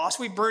to a loss.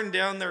 We burned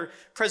down their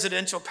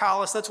presidential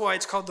palace. That's why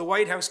it's called the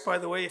White House, by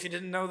the way, if you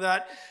didn't know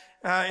that.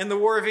 In the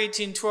War of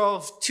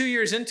 1812, 2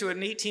 years into it, in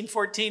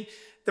 1814,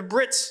 the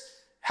Brits,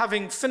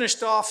 having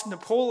finished off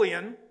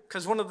Napoleon,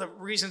 because one of the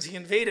reasons he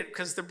invaded,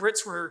 because the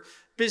Brits were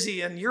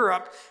busy in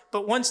Europe,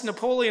 but once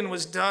Napoleon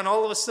was done,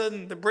 all of a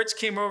sudden the Brits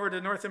came over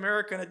to North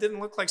America, and it didn't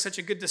look like such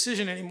a good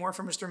decision anymore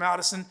for Mr.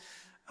 Madison.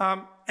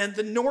 And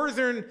the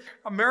Northern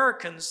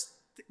Americans,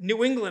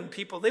 New England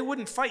people, they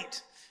wouldn't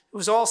fight. It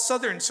was all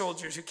Southern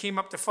soldiers who came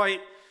up to fight.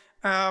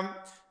 The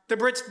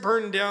Brits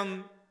burned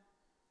down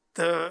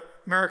the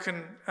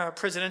American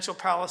presidential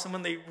palace, and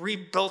when they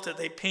rebuilt it,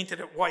 they painted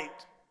it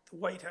white, the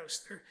White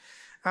House there.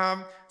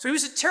 So he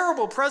was a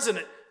terrible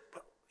president,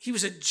 but he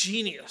was a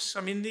genius.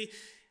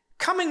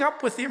 Coming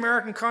up with the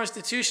American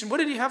Constitution, what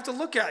did he have to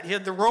look at? He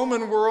had the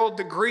Roman world,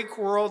 the Greek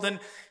world, and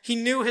he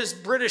knew his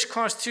British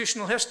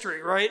constitutional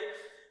history, right?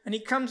 And he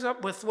comes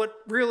up with what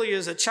really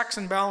is a checks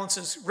and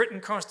balances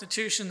written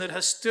constitution that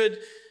has stood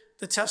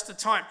the test of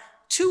time.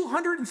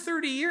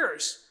 230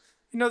 years.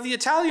 The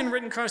Italian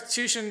written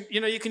constitution,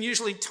 you can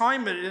usually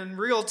time it in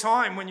real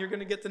time when you're going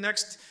to get the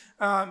next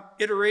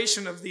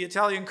iteration of the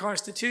Italian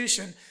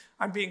constitution.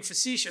 I'm being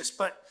facetious,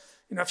 but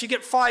if you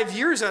get 5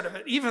 years out of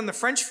it, even the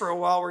French for a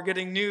while were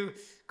getting new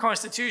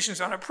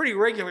constitutions on a pretty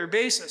regular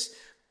basis.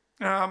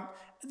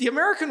 The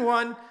American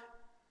one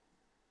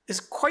is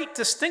quite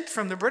distinct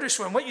from the British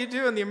one. What you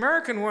do in the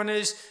American one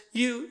is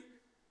you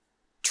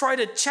try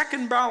to check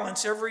and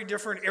balance every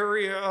different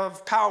area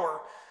of power.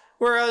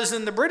 Whereas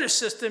in the British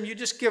system, you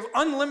just give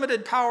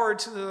unlimited power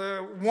to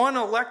the one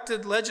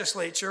elected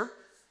legislature.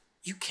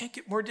 You can't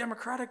get more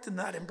democratic than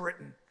that in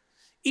Britain.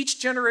 Each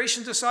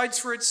generation decides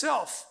for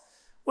itself.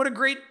 What a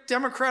great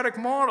democratic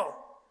model.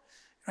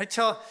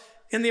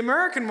 In the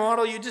American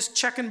model, you just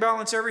check and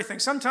balance everything.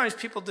 Sometimes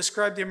people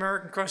describe the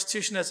American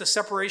Constitution as a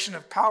separation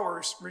of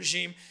powers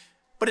regime,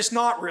 but it's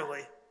not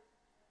really.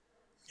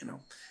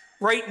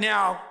 Right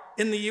now,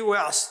 in the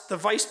US, the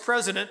vice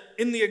president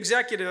in the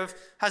executive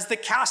has the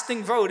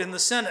casting vote in the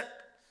Senate,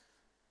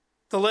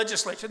 the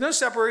legislature. No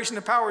separation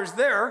of powers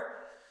there.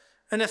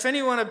 And if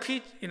anyone,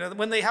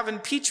 when they have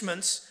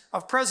impeachments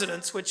of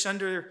presidents, which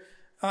under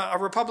a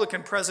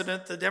Republican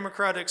president, the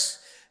Democrats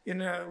in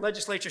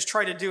legislatures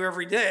try to do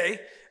every day,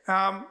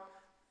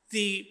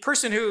 the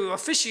person who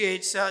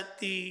officiates at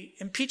the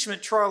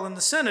impeachment trial in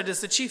the Senate is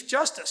the Chief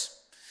Justice.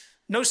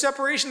 No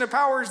separation of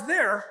powers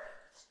there.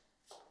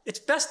 It's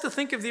best to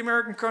think of the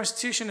American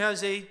Constitution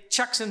as a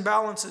checks and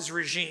balances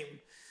regime.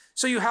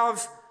 So you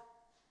have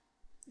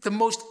the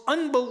most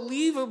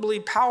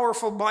unbelievably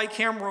powerful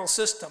bicameral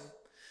system.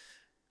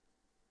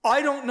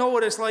 I don't know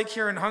what it's like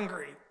here in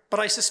Hungary, but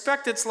I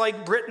suspect it's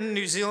like Britain,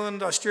 New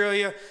Zealand,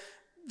 Australia.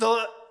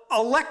 The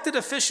elected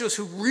officials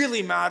who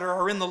really matter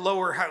are in the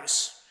lower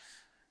house.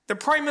 The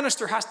prime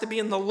minister has to be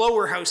in the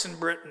lower house in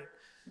Britain,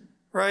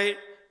 right?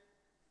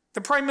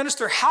 The prime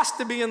minister has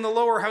to be in the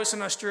lower house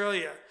in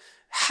Australia,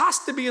 has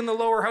to be in the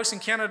lower house in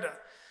Canada.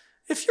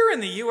 If you're in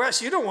the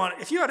US,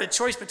 if you had a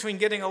choice between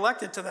getting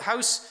elected to the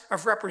House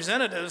of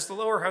Representatives, the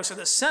lower house, or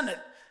the Senate,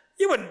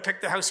 you wouldn't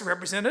pick the House of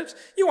Representatives.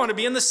 You want to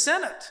be in the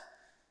Senate.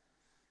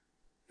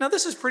 Now,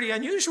 this is pretty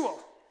unusual.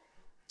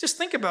 Just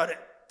think about it.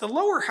 The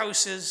lower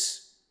house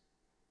is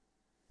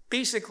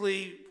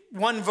basically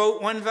one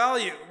vote, one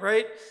value,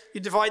 right?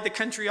 You divide the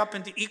country up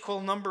into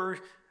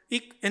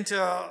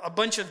into a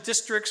bunch of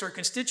districts or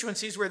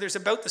constituencies where there's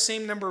about the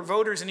same number of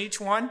voters in each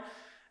one.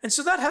 And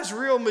so that has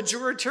real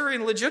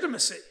majoritarian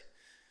legitimacy.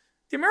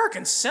 The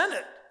American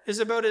Senate is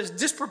about as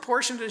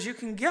disproportionate as you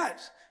can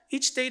get.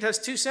 Each state has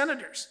 2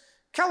 senators.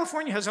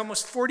 California has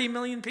almost 40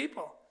 million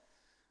people.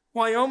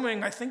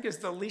 Wyoming, I think, is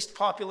the least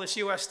populous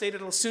US state.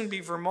 It'll soon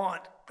be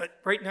Vermont, but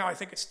right now I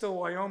think it's still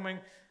Wyoming.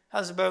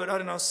 Has about,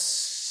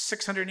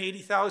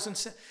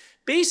 680,000.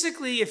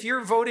 Basically, if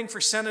you're voting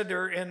for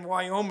senator in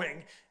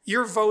Wyoming,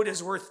 your vote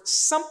is worth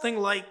something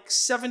like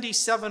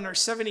 77 or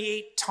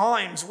 78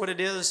 times what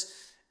it is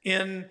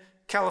in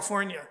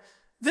California.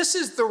 This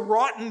is the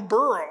rotten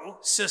borough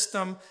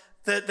system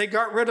that they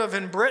got rid of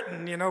in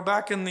Britain,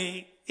 back in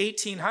the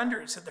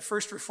 1800s at the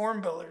first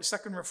reform bill or the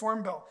second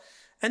reform bill.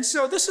 And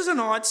so this is an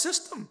odd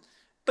system,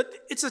 but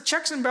it's a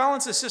checks and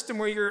balances system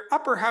where your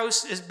upper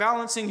house is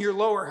balancing your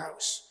lower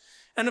house.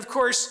 And of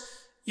course,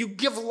 you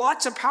give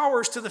lots of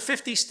powers to the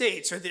 50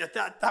 states, or at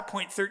that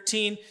point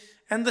 13,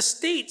 and the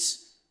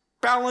states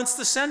balance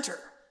the center.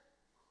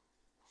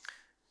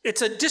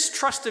 It's a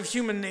distrust of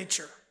human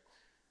nature.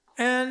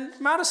 And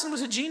Madison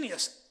was a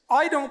genius.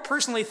 I don't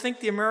personally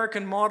think the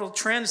American model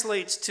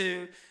translates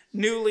to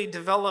newly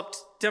developed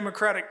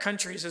democratic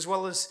countries as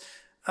well as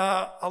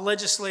a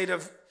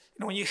legislative,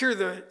 when you hear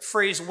the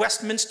phrase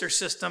Westminster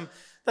system,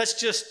 that's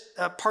just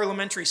a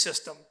parliamentary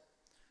system,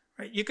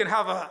 right? You can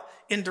have an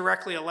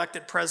indirectly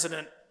elected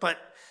president, but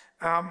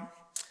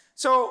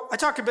so I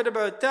talk a bit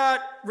about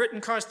that, written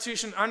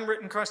constitution,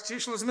 unwritten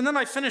constitutionalism, and then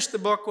I finished the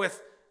book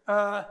with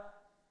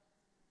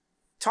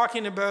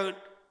talking about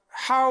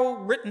how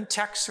written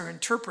texts are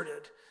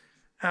interpreted.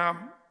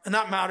 And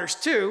that matters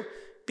too,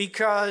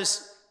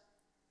 because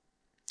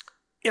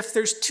if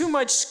there's too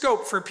much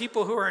scope for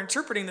people who are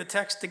interpreting the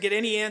text to get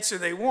any answer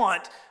they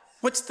want,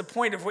 what's the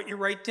point of what you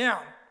write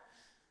down?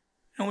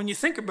 And when you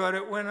think about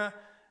it, when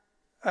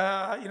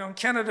in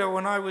Canada,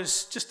 when I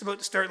was just about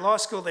to start law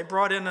school, they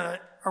brought in a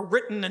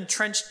written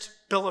entrenched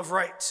Bill of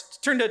Rights.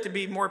 It turned out to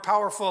be more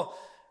powerful,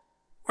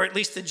 or at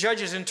least the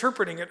judges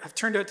interpreting it have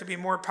turned out to be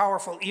more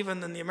powerful even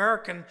than the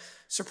American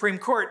Supreme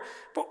Court.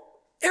 But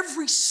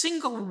every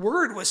single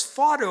word was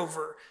fought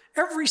over.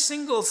 Every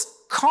single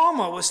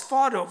comma was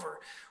fought over.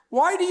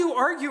 Why do you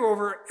argue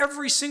over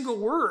every single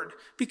word?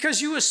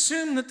 Because you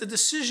assume that the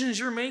decisions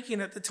you're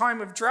making at the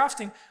time of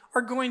drafting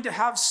are going to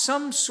have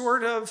some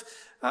sort of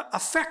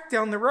effect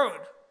down the road.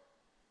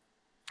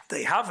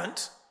 They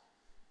haven't.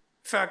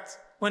 In fact,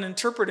 when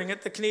interpreting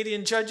it, the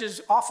Canadian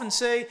judges often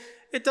say,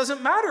 it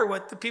doesn't matter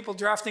what the people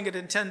drafting it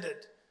intended.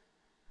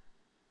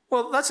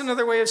 Well, that's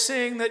another way of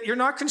saying that you're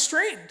not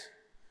constrained.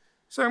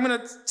 So I'm going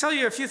to tell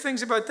you a few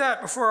things about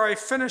that before I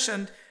finish,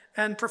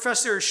 and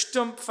Professor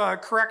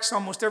Stumpf corrects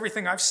almost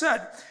everything I've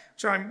said,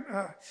 which I'm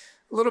a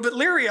little bit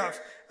leery of.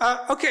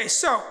 Okay,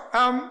 so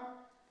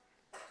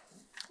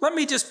let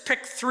me just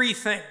pick 3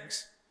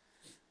 things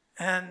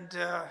and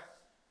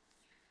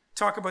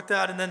talk about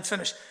that and then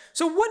finish.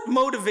 So what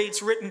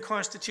motivates written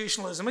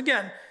constitutionalism?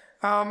 Again,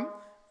 there are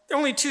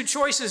only 2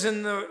 choices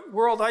in the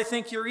world. I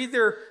think you're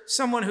either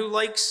someone who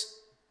likes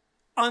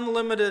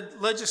unlimited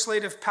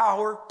legislative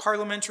power,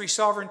 parliamentary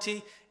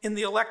sovereignty in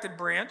the elected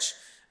branch.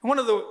 And one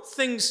of the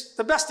things,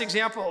 the best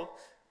example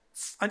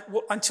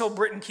until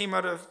Britain came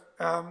out of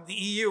the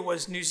EU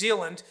was New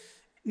Zealand.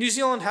 New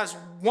Zealand has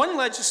 1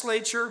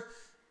 legislature,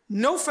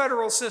 no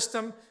federal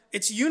system,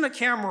 it's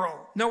unicameral,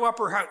 no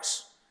upper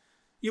house.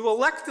 You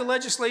elect the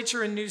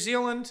legislature in New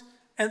Zealand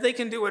and they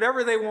can do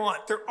whatever they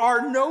want. There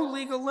are no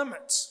legal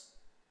limits.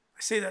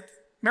 I say that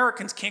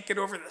Americans can't get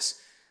over this.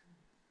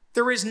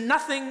 There is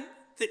nothing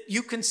that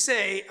you can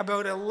say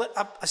about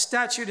a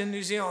statute in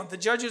New Zealand. The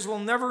judges will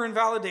never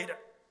invalidate it.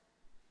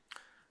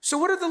 So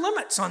what are the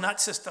limits on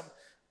that system?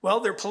 Well,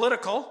 they're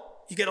political.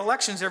 You get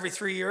elections every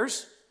 3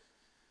 years.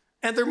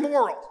 And they're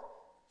moral.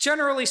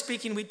 Generally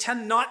speaking, we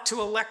tend not to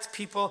elect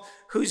people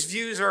whose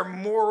views are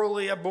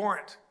morally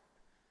abhorrent.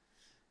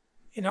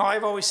 You know,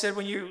 I've always said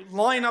when you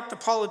line up the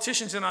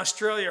politicians in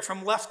Australia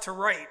from left to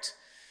right,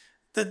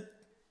 the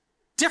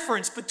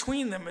difference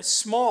between them is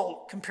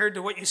small compared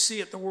to what you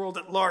see at the world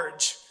at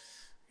large.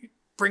 You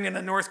bring in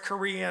a North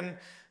Korean,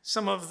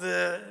 some of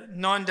the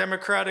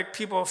non-democratic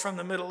people from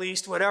the Middle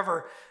East,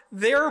 whatever.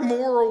 Their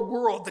moral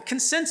world, the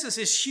consensus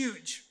is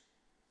huge.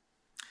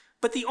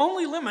 But the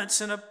only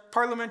limits in a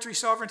parliamentary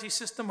sovereignty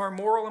system are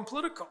moral and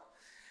political.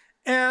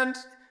 And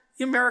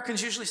the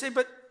Americans usually say,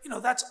 but, you know,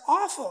 that's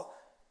awful.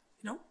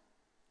 You know,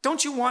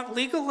 don't you want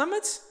legal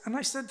limits? And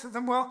I said to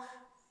them, well,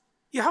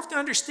 you have to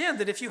understand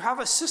that if you have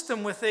a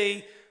system with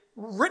a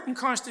written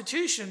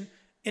constitution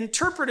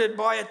interpreted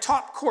by a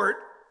top court,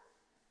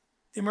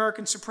 the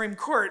American Supreme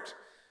Court,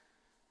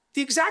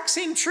 the exact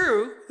same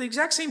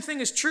thing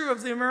is true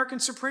of the American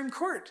Supreme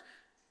Court.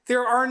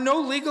 There are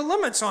no legal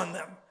limits on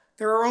them.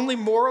 There are only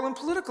moral and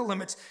political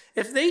limits.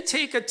 If they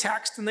take a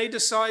text and they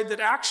decide that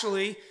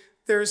actually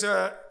there's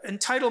an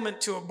entitlement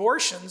to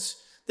abortions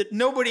that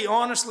nobody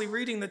honestly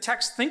reading the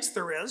text thinks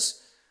there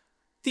is,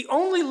 the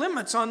only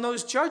limits on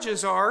those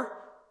judges are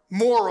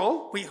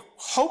moral. We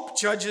hope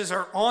judges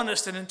are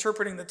honest in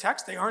interpreting the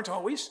text. They aren't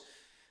always.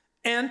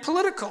 And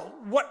political.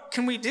 What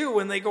can we do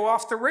when they go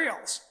off the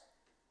rails?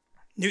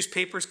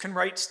 Newspapers can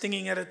write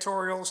stinging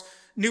editorials.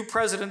 New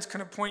presidents can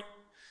appoint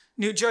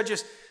new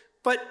judges.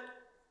 But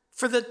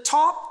for the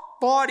top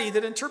body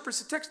that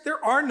interprets the text,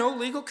 there are no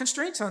legal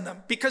constraints on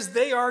them because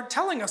they are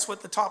telling us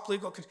what the top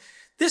legal constraints.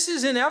 This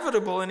is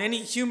inevitable in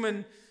any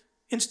human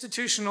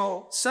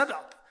institutional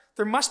setup.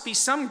 There must be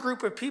some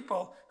group of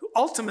people who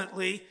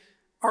ultimately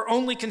are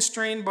only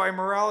constrained by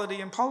morality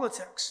and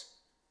politics.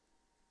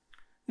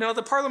 Now,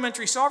 the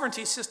parliamentary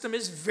sovereignty system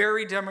is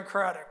very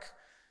democratic,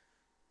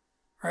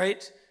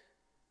 right?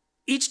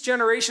 Each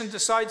generation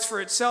decides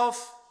for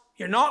itself.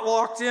 You're not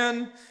locked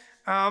in.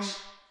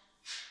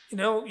 You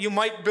know, you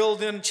might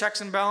build in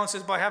checks and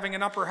balances by having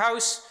an upper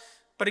house,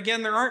 but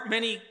again, there aren't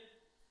many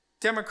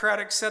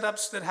democratic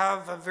setups that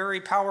have a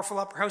very powerful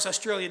upper house.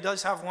 Australia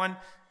does have one.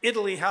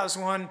 Italy has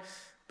one,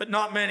 but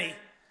not many.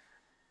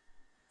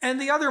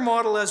 And the other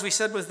model, as we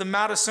said, was the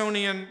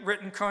Madisonian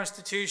written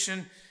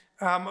constitution.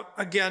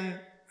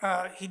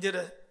 He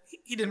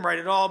didn't write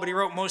it all, but he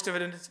wrote most of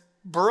it, and it's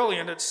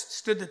brilliant. It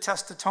stood the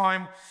test of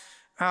time.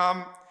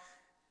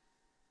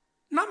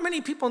 Not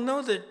many people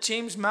know that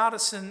James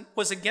Madison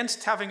was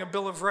against having a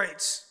Bill of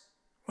Rights.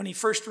 When he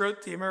first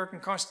wrote the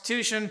American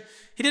Constitution,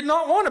 he did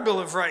not want a Bill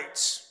of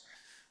Rights.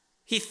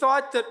 He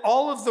thought that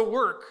all of the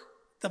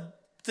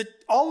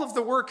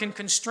work in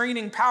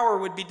constraining power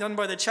would be done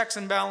by the checks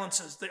and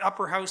balances, the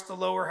upper house, the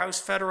lower house,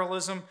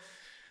 federalism.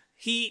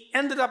 He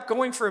ended up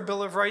going for a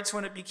Bill of Rights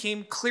when it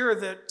became clear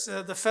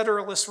that the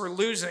Federalists were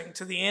losing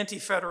to the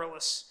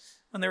Anti-Federalists,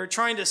 when they were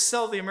trying to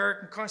sell the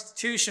American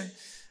Constitution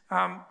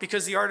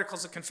because the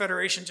Articles of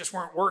Confederation just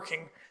weren't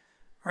working,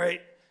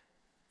 right?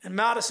 And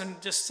Madison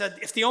just said,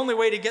 if the only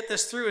way to get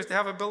this through is to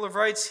have a Bill of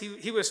Rights,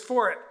 he was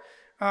for it.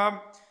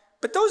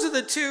 But those are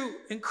the two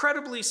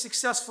incredibly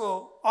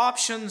successful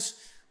options.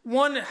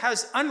 One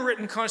has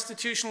unwritten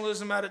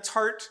constitutionalism at its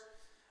heart.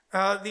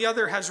 The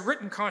other has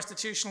written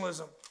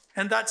constitutionalism.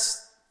 And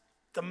that's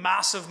the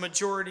massive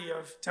majority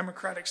of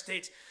democratic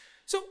states.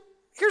 So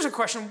here's a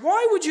question.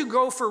 Why would you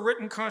go for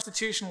written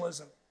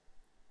constitutionalism?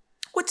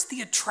 What's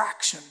the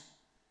attraction?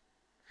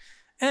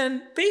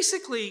 And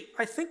basically,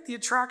 I think the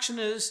attraction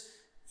is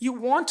you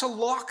want to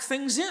lock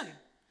things in.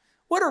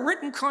 What a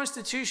written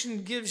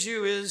constitution gives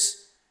you is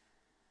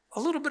a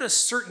little bit of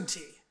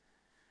certainty,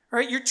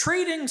 right? You're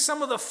trading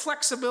some of the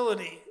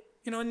flexibility.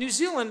 You know, in New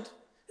Zealand,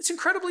 it's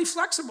incredibly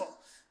flexible.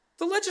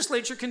 The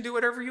legislature can do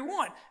whatever you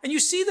want. And you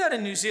see that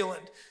in New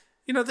Zealand.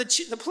 You know,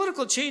 the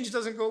political change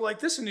doesn't go like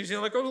this in New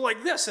Zealand. It goes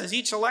like this as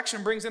each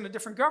election brings in a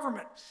different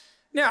government.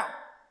 Now,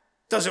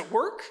 does it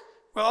work?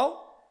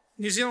 Well,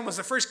 New Zealand was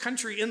the first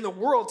country in the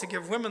world to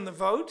give women the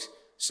vote,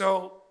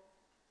 so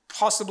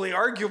possibly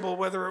arguable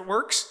whether it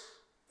works.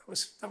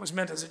 That was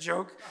meant as a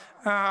joke.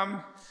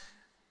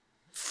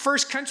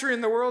 First country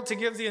in the world to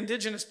give the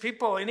indigenous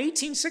people. In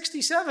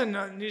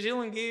 1867, New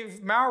Zealand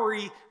gave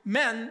Maori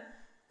men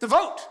the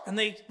vote, and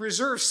they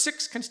reserved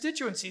 6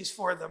 constituencies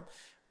for them.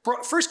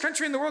 First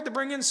country in the world to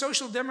bring in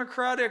social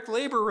democratic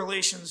labor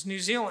relations, New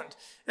Zealand.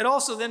 It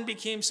also then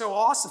became so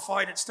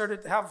ossified, it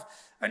started to have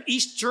an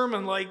East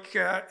German-like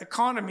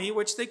economy,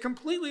 which they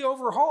completely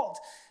overhauled.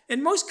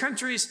 In most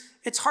countries,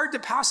 it's hard to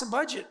pass a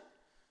budget,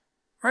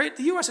 right?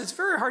 The US, it's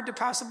very hard to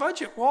pass a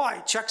budget. Why?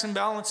 Checks and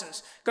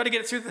balances. Got to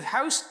get it through the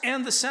House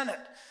and the Senate.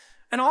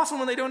 And often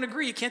when they don't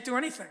agree, you can't do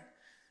anything.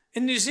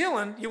 In New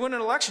Zealand, you win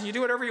an election, you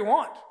do whatever you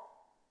want.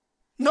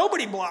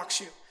 Nobody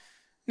blocks you.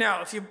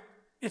 Now,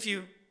 if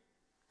you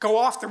go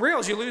off the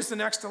rails, you lose the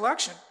next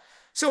election.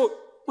 So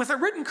with a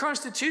written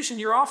constitution,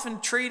 you're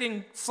often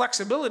trading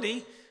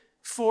flexibility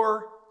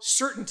for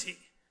certainty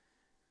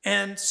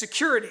and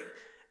security.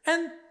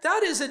 And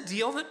that is a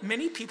deal that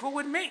many people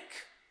would make.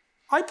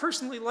 I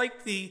personally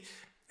like the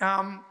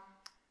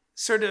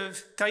sort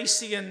of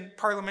dicey and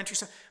parliamentary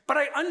stuff, but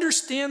I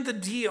understand the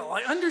deal.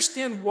 I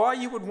understand why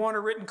you would want a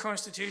written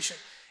constitution.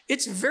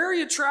 It's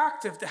very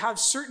attractive to have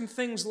certain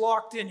things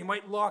locked in. You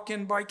might lock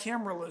in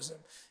bicameralism.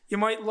 You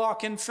might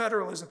lock in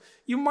federalism.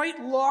 You might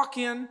lock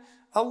in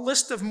a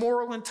list of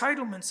moral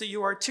entitlements that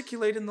you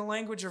articulate in the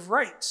language of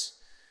rights.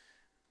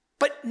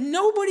 But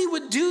nobody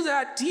would do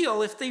that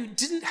deal if they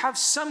didn't have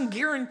some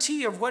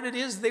guarantee of what it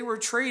is they were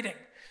trading,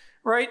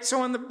 right?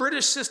 So in the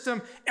British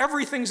system,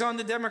 everything's on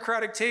the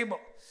democratic table.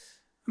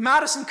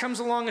 Madison comes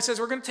along and says,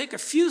 we're going to take a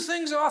few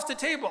things off the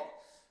table.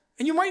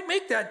 And you might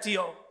make that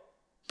deal,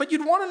 but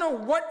you'd want to know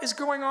what is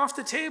going off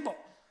the table.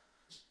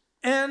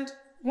 And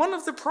one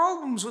of the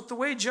problems with the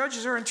way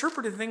judges are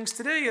interpreting things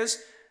today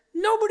is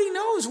nobody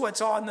knows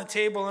what's on the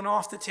table and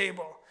off the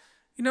table.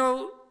 You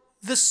know,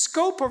 the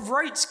scope of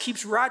rights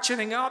keeps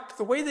ratcheting up,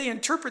 the way they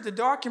interpret the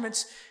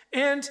documents.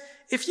 And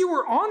if you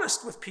were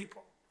honest with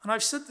people, and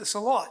I've said this a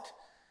lot,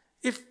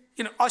 if,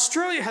 you know,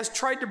 Australia has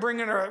tried to bring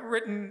in a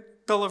written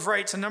Bill of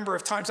Rights a number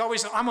of times.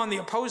 Always, I'm on the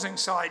opposing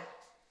side.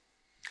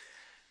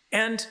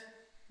 And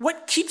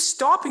what keeps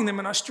stopping them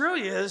in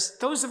Australia is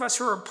those of us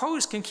who are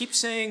opposed can keep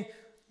saying,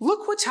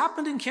 look what's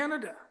happened in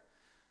Canada.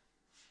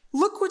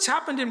 Look what's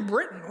happened in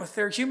Britain with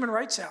their Human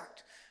Rights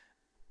Act.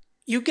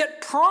 You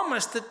get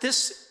promised that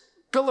this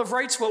Bill of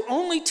Rights will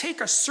only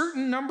take a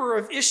certain number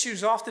of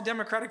issues off the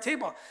democratic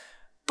table.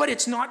 But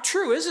it's not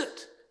true, is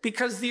it?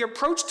 Because the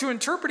approach to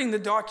interpreting the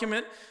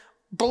document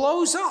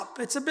blows up.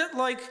 It's a bit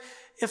like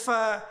if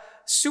a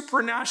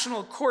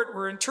supranational court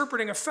were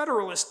interpreting a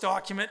federalist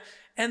document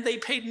and they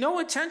paid no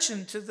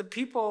attention to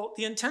the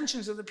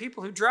intentions of the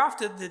people who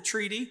drafted the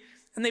treaty,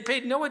 and they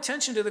paid no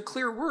attention to the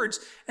clear words,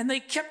 and they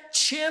kept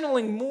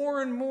channeling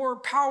more and more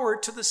power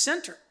to the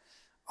center.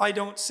 I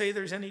don't say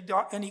there's any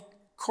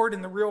court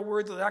in the real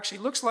world that actually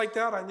looks like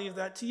that. I leave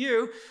that to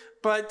you,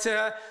 but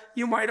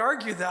you might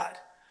argue that.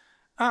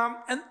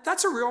 And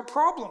that's a real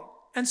problem.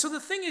 And so the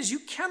thing is, you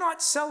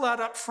cannot sell that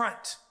up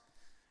front.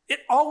 It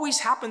always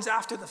happens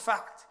after the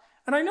fact.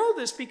 And I know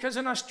this because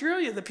in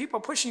Australia, the people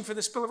pushing for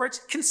this Bill of Rights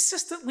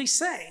consistently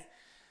say,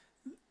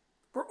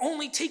 we're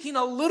only taking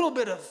a little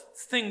bit of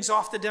things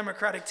off the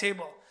democratic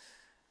table.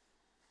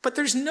 But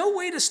there's no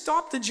way to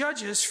stop the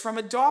judges from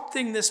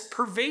adopting this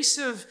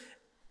pervasive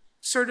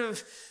sort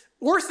of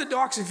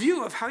orthodox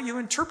view of how you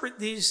interpret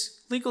these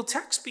legal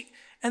texts.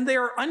 And they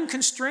are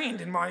unconstrained,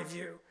 in my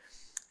view.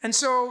 And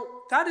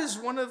so that is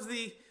one of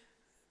the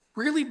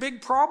really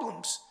big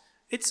problems.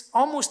 It's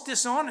almost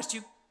dishonest.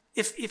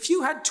 If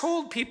you had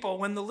told people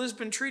when the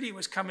Lisbon Treaty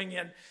was coming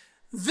in,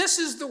 this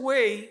is the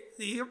way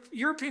the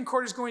European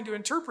Court is going to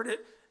interpret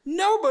it,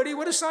 nobody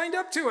would have signed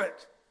up to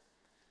it.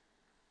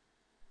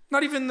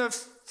 Not even the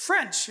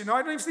French, I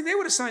don't even think they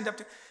would have signed up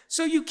to it.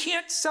 So you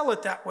can't sell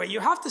it that way.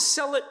 You have to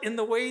sell it in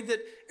the way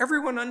that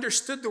everyone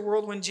understood the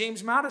world when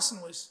James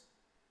Madison was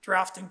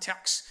drafting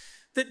texts.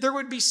 That there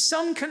would be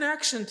some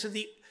connection to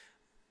the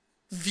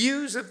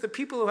views of the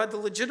people who had the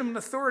legitimate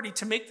authority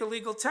to make the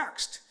legal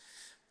text.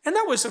 And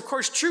that was, of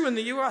course, true in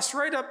the U.S.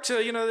 right up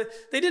to,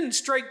 they didn't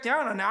strike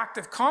down an act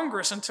of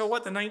Congress until,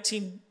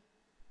 the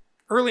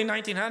early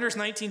 1900s,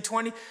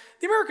 1920.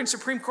 The American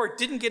Supreme Court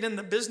didn't get in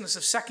the business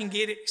of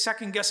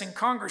second-guessing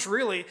Congress,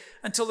 really,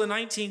 until the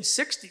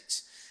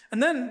 1960s.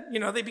 And then,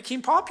 they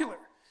became popular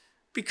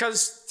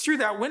because through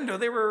that window,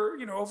 they were,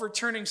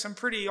 overturning some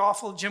pretty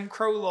awful Jim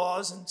Crow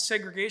laws and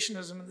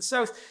segregationism in the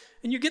South.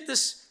 And you get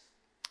this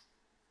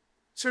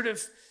sort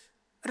of,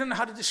 I don't know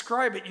how to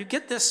describe it, you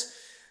get this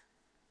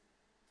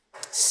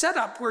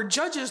setup where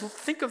judges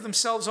think of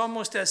themselves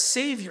almost as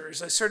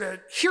saviors, as sort of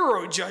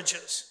hero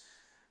judges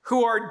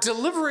who are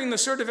delivering the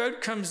sort of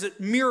outcomes that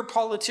mere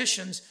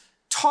politicians,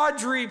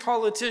 tawdry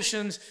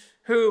politicians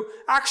who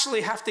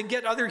actually have to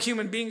get other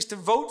human beings to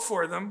vote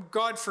for them,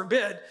 God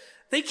forbid,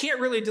 they can't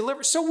really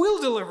deliver, so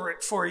we'll deliver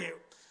it for you.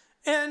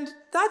 And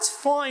that's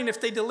fine if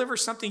they deliver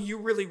something you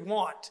really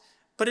want,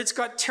 but it's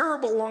got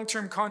terrible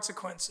long-term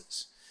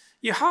consequences.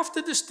 You have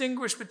to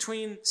distinguish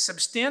between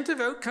substantive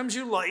outcomes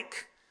you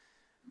like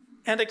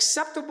and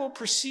acceptable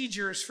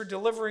procedures for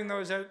delivering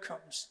those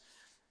outcomes.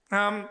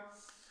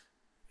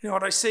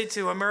 What I say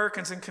to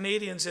Americans and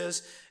Canadians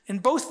is, in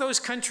both those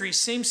countries,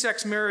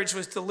 same-sex marriage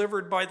was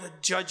delivered by the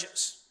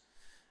judges.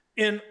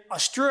 In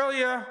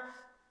Australia,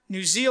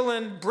 New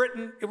Zealand,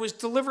 Britain, it was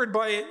delivered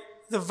by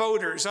the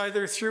voters,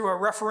 either through a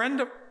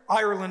referendum,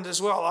 Ireland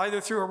as well, either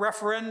through a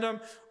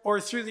referendum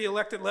or through the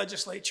elected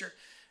legislature.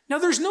 Now,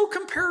 there's no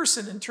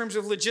comparison in terms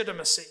of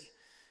legitimacy.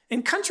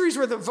 In countries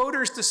where the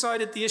voters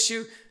decided the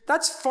issue,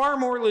 that's far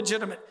more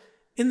legitimate.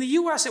 In the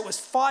US, it was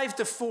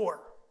 5-4.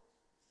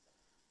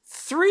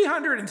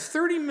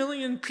 330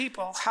 million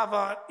people have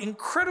an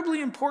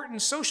incredibly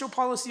important social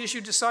policy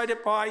issue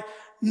decided by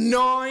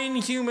 9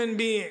 human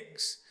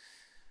beings.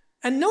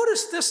 And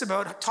notice this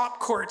about top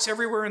courts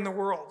everywhere in the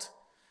world.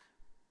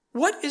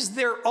 What is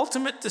their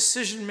ultimate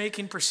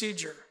decision-making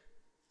procedure?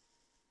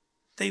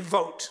 They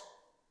vote.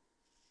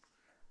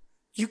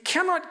 You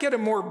cannot get a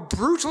more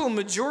brutal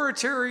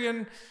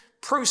majoritarian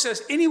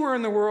process anywhere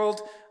in the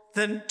world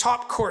than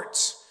top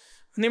courts.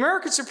 In the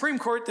American Supreme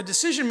Court, the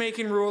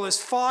decision-making rule is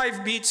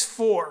 5 beats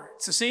 4.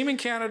 It's the same in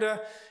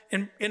Canada.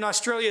 In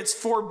Australia, it's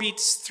 4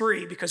 beats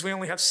 3 because we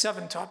only have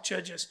 7 top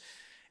judges.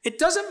 It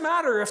doesn't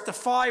matter if the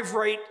 5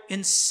 write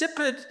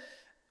insipid,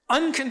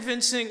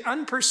 unconvincing,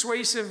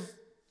 unpersuasive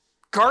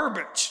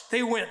garbage.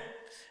 They win.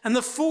 And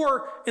the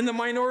 4 in the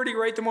minority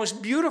write the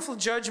most beautiful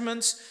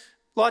judgments,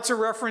 lots of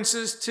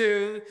references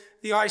to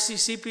the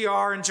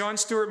ICCPR and John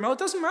Stuart Mill. It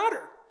doesn't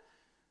matter.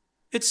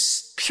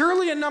 It's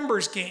purely a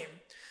numbers game.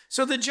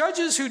 So the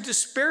judges who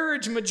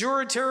disparage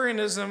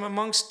majoritarianism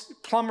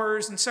amongst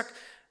plumbers and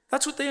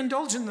that's what they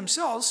indulge in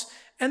themselves.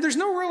 And there's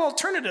no real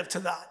alternative to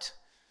that.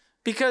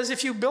 Because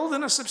if you build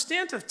in a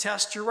substantive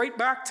test, you're right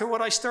back to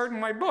what I start in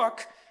my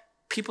book.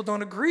 People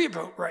don't agree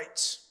about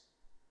rights.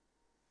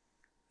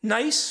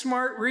 Nice,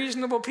 smart,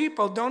 reasonable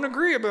people don't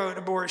agree about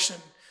abortion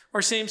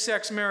or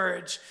same-sex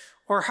marriage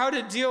or how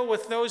to deal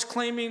with those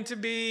claiming to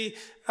be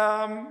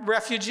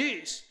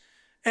refugees.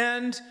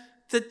 And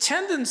the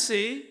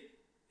tendency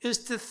is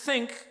to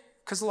think,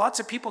 because lots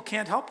of people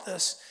can't help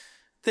this,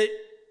 that,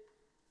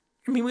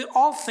 I mean, we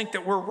all think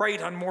that we're right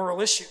on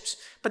moral issues.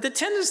 But the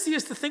tendency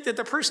is to think that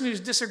the person who's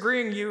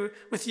disagreeing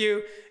with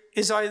you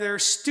is either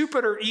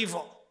stupid or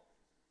evil.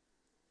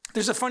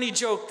 There's a funny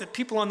joke that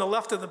people on the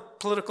left of the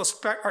political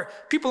spectrum, or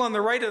people on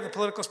the right of the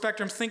political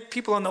spectrum think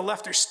people on the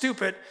left are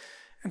stupid,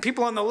 and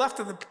people on the left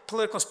of the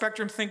political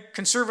spectrum think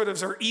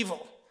conservatives are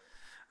evil.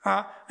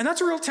 And that's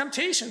a real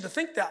temptation to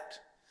think that.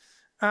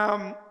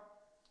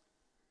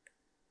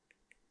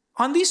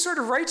 On these sort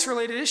of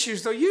rights-related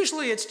issues, though,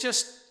 usually it's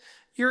just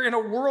you're in a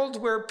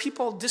world where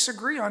people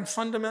disagree on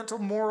fundamental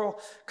moral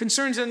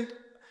concerns. And,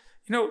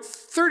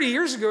 30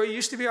 years ago, you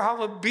used to be able to have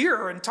a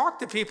beer and talk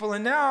to people,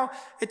 and now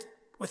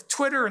with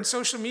Twitter and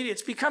social media,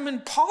 it's become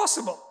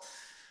impossible.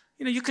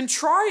 You can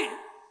try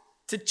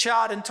to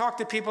chat and talk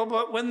to people,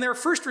 but when their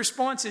first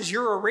response is,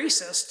 "You're a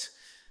racist,"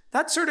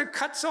 that sort of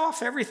cuts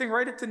off everything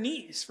right at the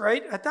knees,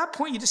 right? At that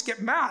point, you just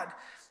get mad.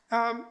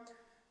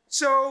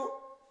 That's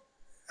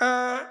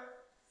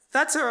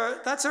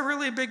a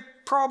really big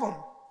problem.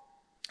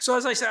 So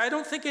as I said, I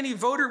don't think any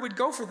voter would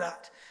go for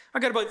that. I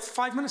got about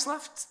 5 minutes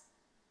left.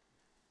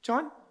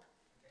 John?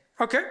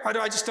 Okay,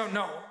 I just don't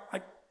know.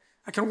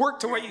 I can work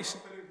to what you say.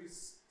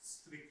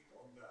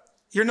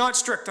 You're not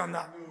strict on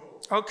that?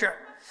 No. Okay.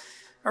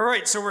 All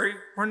right, so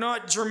we're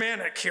not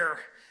Germanic here.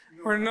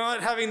 No. We're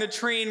not having the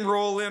train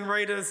roll in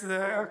right as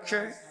the,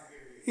 okay.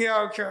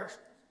 Yeah, okay.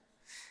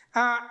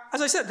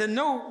 As I said, then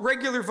no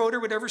regular voter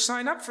would ever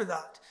sign up for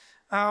that.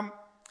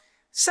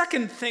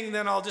 Second thing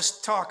then I'll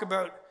just talk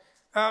about,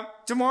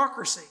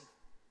 democracy.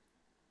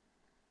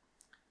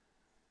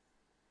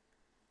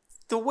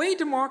 The way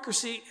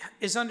democracy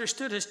is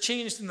understood has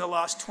changed in the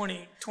last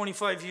 20,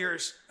 25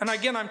 years. And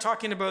again, I'm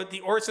talking about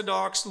the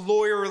orthodox,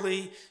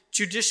 lawyerly,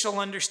 judicial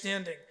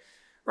understanding,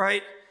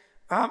 right?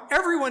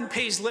 Everyone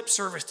pays lip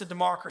service to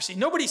democracy.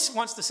 Nobody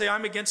wants to say,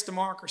 "I'm against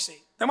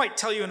democracy." They might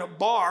tell you in a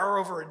bar or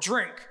over a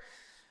drink.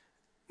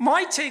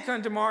 My take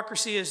on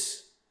democracy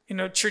is,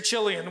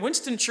 Churchillian.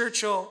 Winston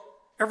Churchill,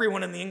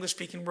 everyone in the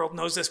English-speaking world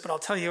knows this, but I'll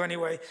tell you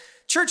anyway.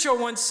 Churchill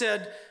once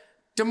said,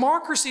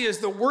 "Democracy is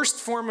the worst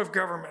form of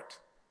government,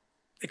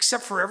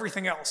 except for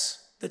everything else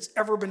that's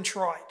ever been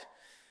tried."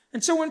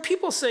 And so when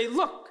people say,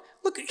 look,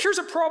 here's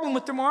a problem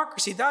with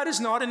democracy, that is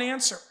not an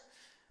answer,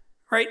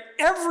 right?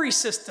 Every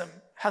system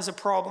has a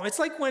problem. It's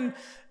like when,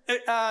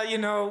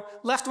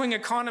 left-wing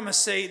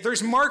economists say,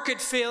 there's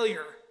market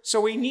failure, so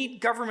we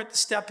need government to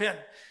step in.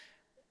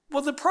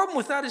 Well, the problem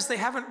with that is they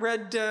haven't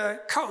read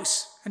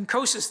Coase and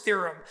Coase's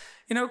theorem.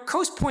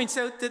 Coase points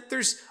out that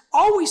there's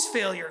always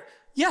failure.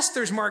 Yes,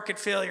 there's market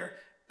failure,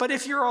 but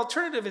if your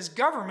alternative is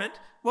government,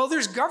 well,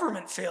 there's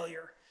government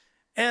failure.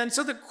 And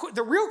so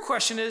the real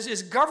question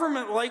is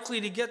government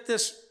likely to get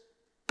this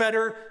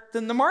better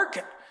than the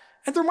market?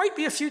 And there might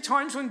be a few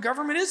times when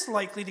government is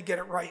likely to get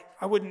it right.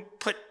 I wouldn't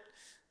put,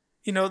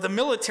 the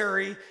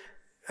military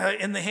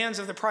in the hands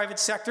of the private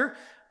sector,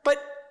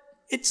 but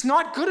it's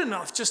not good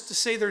enough just to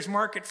say there's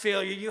market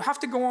failure. You have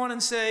to go on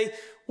and say,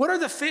 what are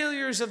the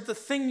failures of the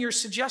thing you're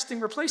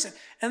suggesting replace it?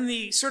 And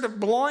the sort of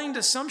blind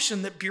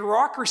assumption that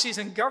bureaucracies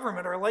and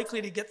government are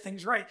likely to get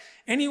things right.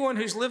 Anyone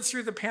who's lived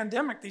through the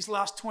pandemic these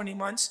last 20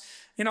 months,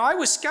 I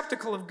was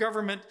skeptical of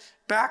government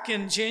back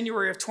in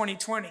January of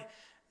 2020.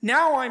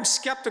 Now I'm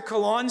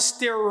skeptical on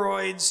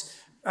steroids,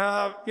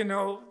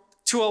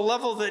 to a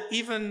level that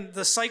even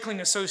the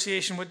Cycling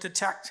Association would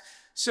detect.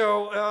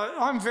 So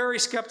I'm very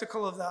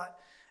skeptical of that.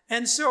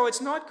 And so it's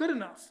not good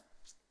enough.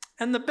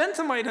 And the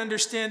Benthamite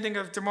understanding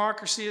of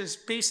democracy is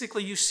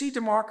basically you see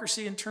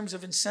democracy in terms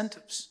of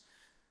incentives,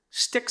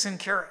 sticks and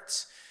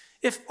carrots.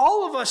 If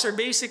all of us are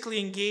basically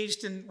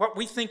engaged in what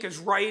we think is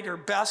right or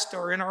best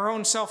or in our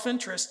own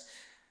self-interest,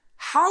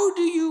 how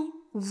do you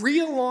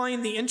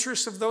realign the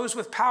interests of those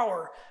with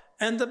power?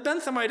 And the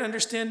Benthamite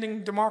understanding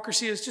of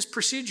democracy is just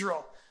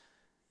procedural.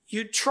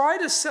 You try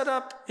to set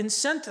up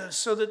incentives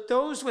so that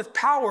those with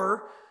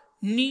power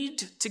need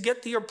to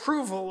get the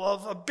approval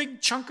of a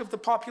big chunk of the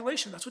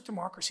population. That's what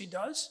democracy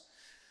does.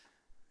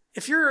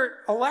 If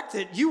you're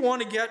elected, you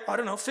want to get, I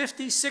don't know,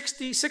 50,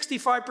 60,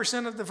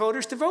 65% of the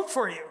voters to vote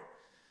for you.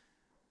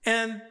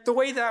 And the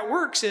way that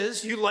works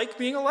is you like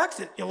being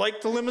elected. You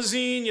like the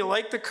limousine, you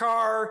like the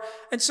car.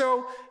 And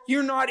so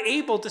you're not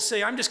able to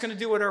say, I'm just going to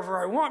do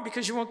whatever I want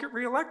because you won't get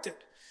reelected.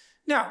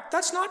 Now,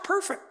 that's not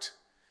perfect.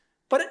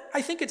 But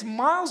I think it's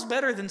miles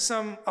better than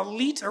some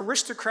elite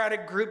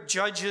aristocratic group,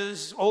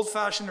 judges,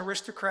 old-fashioned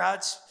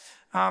aristocrats,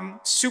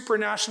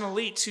 supranational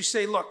elites who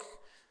say, look,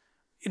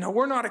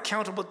 we're not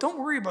accountable. Don't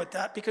worry about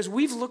that because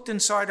we've looked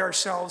inside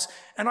ourselves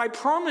and I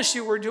promise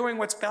you we're doing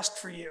what's best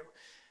for you.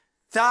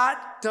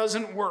 That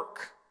doesn't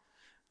work.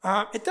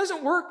 It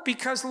doesn't work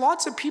because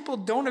lots of people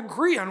don't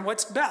agree on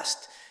what's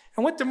best.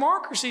 And what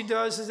democracy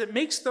does is it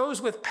makes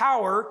those with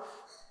power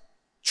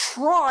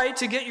try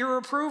to get your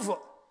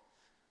approval.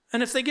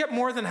 And if they get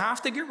more than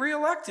half, they get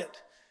reelected.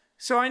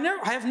 So I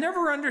have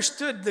never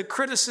understood the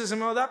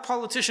criticism, oh, that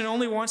politician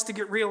only wants to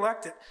get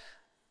reelected.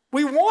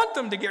 We want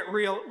them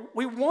to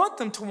we want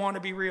them to want to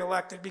be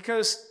reelected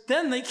because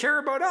then they care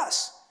about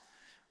us.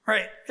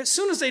 Right? As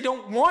soon as they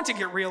don't want to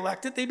get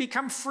reelected, they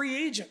become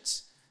free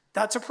agents.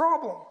 That's a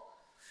problem.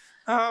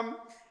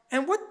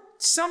 And what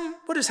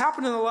has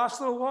happened in the last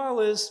little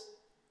while is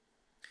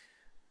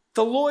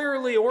the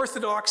lawyerly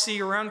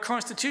orthodoxy around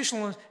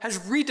constitutionalism has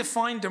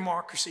redefined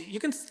democracy. You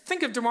can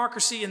think of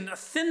democracy in a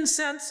thin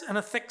sense and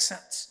a thick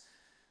sense.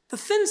 The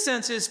thin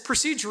sense is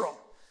procedural.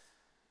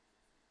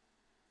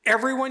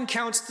 Everyone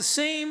counts the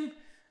same.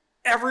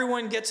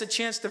 Everyone gets a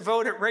chance to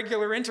vote at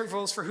regular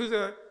intervals for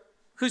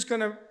who's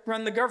going to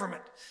run the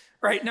government.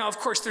 Right? Now, of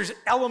course, there's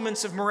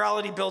elements of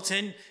morality built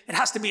in. It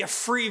has to be a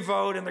free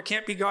vote, and there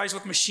can't be guys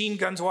with machine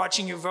guns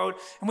watching you vote,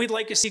 and we'd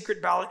like a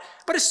secret ballot.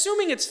 But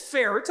assuming it's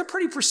fair, it's a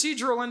pretty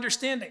procedural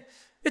understanding.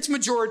 It's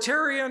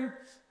majoritarian.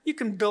 You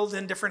can build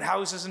in different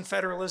houses and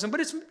federalism,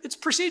 but it's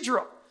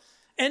procedural.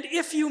 And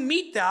if you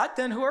meet that,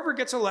 then whoever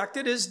gets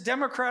elected is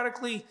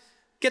democratically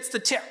gets the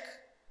tick.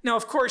 Now,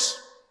 of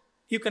course,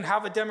 you can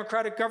have a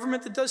democratic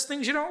government that does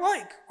things you don't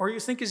like, or you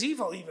think is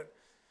evil even.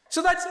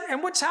 So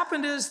and what's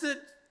happened is that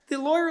the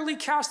lawyerly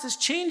caste has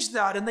changed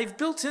that, and they've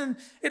built in,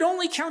 it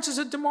only counts as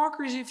a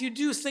democracy if you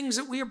do things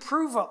that we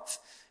approve of.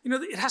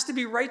 It has to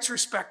be rights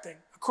respecting,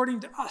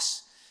 according to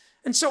us.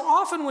 And so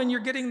often when you're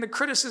getting the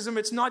criticism,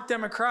 it's not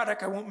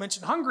democratic, I won't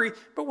mention Hungary,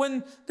 but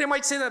when they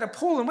might say that of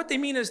Poland, what they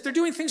mean is they're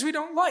doing things we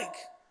don't like.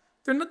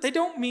 They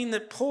don't mean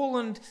that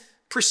Poland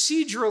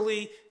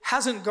procedurally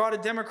hasn't got a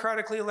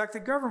democratically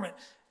elected government.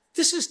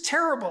 This is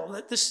terrible,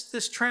 that this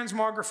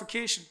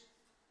transmogrification.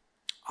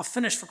 I'll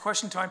finish for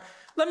question time.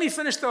 Let me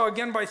finish, though,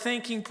 again by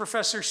thanking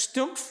Professor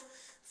Stumpf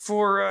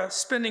for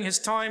spending his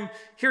time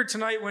here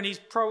tonight when he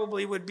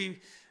probably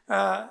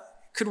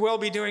could well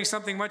be doing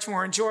something much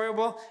more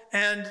enjoyable,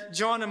 and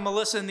John and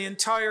Melissa and the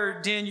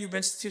entire Danube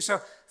Institute.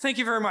 So thank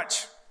you very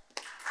much.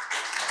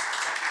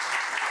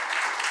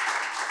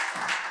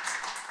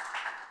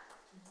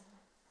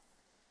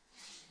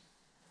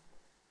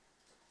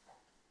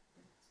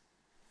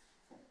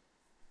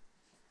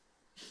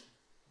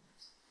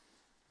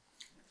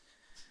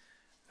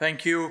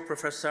 Thank you,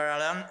 Professor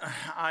Allan.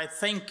 I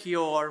think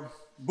your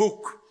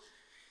book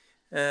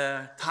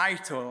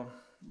title,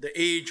 The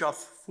Age of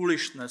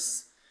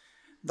Foolishness,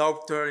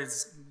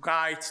 Doctor's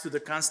Guide to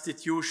the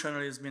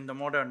Constitutionalism in the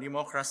Modern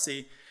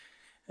Democracy,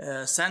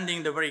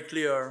 sending the very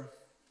clear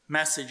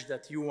message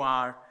that you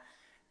are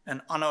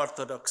an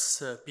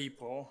unorthodox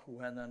people who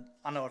had an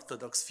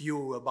unorthodox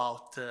view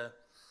about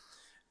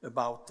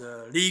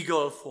the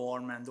legal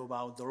form and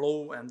about the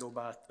law and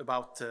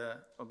about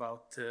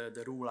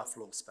the rule of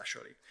law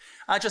especially.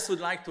 I just would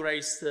like to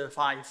raise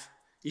 5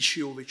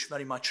 issues which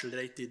very much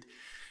related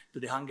to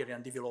the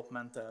Hungarian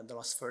development the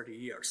last 30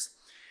 years.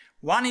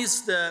 One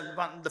is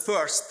the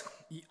first.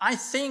 I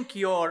think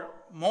your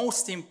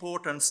most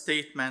important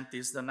statement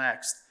is the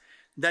next.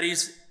 There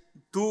is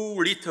too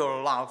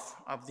little love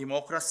of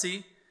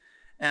democracy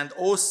and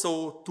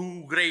also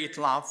too great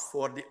love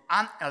for the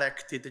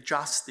unelected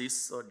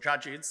justice or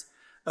judges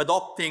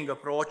adopting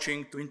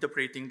approaching to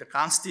interpreting the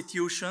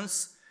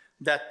constitutions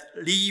that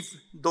leave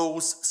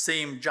those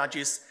same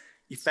judges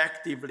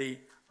effectively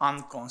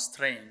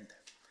unconstrained.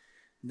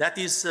 That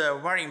is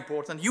very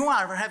important. You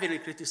are heavily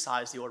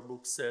criticized your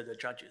books, the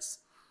judges,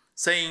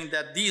 saying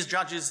that these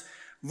judges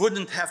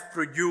wouldn't have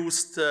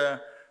produced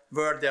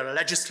were their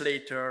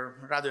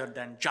legislator rather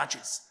than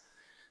judges.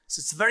 So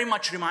it's very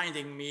much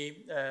reminding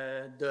me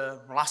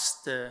the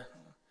last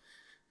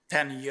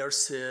 10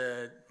 years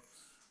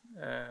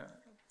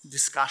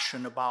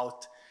discussion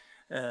about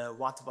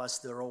what was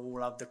the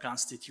role of the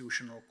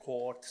Constitutional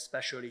Court,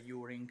 especially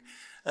during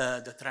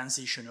the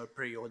transitional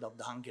period of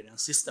the Hungarian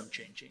system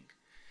changing.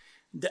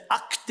 The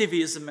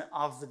activism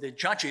of the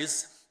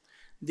judges,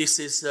 this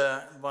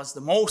was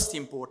the most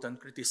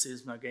important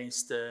criticism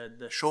against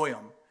the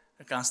Solyom,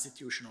 the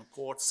Constitutional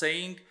Court,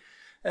 saying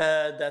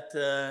that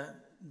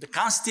the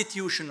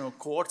Constitutional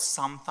Court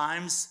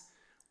sometimes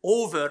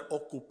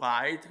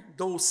over-occupied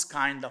those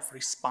kind of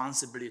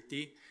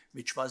responsibility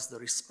which was the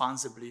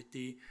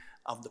responsibility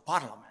of the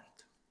parliament.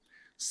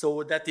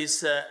 So that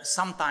is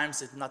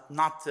sometimes it's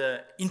not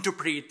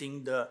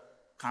interpreting the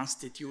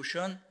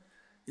constitution,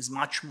 is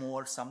much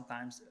more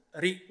sometimes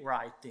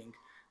rewriting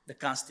the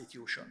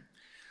constitution.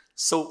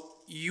 So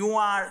you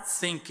are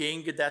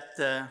thinking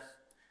that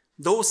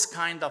those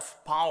kind of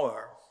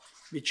power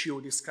which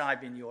you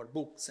describe in your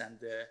books and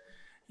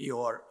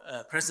your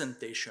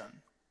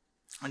presentation,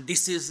 and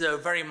this is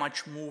very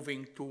much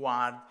moving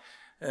toward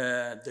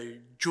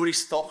the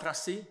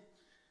juristocracy,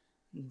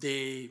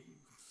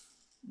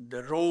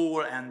 the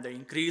role and the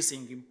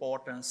increasing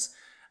importance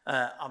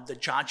of the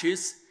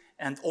judges,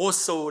 and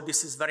also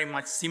this is very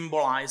much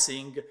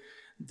symbolizing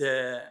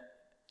the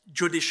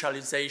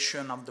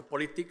judicialization of the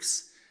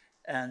politics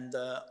and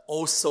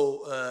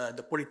also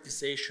the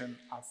politicization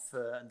of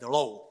the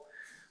law.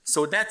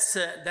 So that's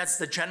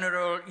the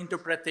general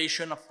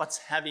interpretation of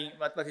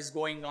what is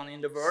going on in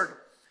the world.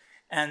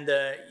 And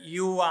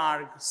you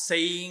are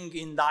saying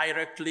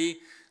indirectly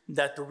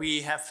that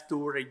we have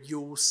to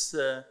reduce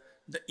the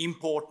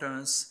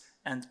importance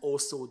and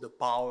also the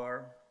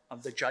power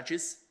of the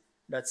judges.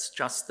 That's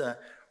just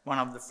one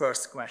of the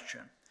first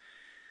questions.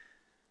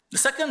 The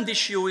second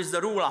issue is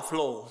the rule of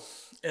law.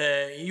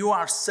 You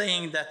are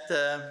saying that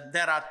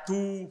there are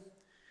two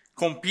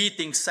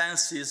competing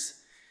senses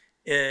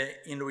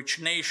in which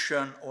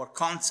nation or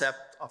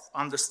concept of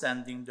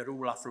understanding the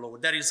rule of law.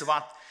 There is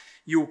what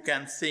you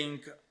can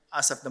think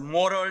as of the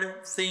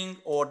moral thing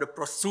or the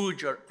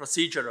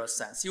procedural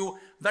sense. You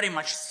very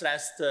much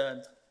stressed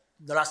the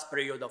last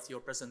period of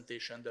your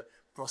presentation, the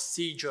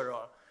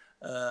procedural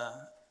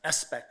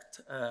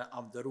aspect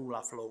of the rule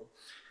of law.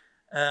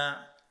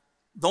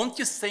 Don't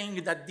you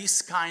think that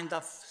this kind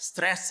of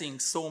stressing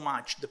so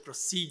much the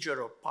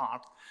procedural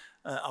part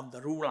of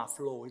the rule of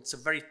law, it's a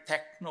very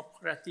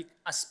technocratic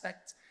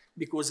aspect,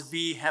 because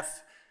we have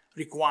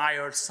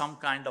required some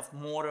kind of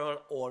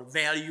moral or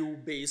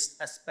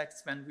value-based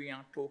aspects when we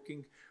are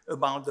talking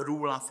about the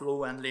rule of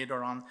law and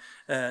later on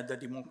the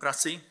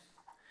democracy?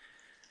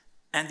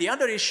 And the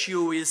other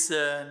issue is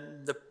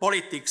the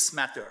politics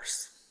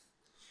matters.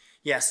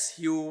 Yes,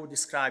 you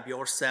describe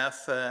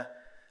yourself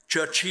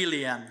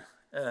Churchillian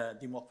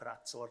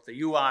Democrats, or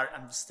you are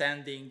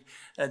understanding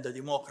the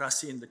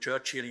democracy in the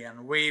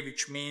Churchillian way,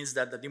 which means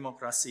that the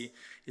democracy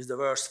is the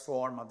worst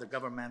form of the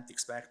government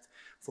except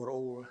for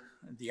all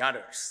the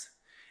others.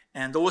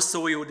 And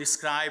also you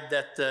describe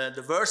that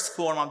the worst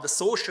form of the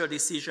social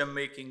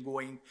decision-making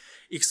going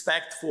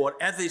except for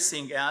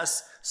everything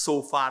else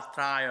so far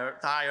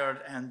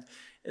tired, and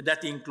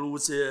that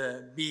includes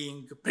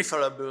being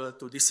preferable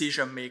to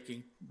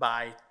decision-making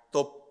by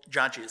top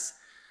judges.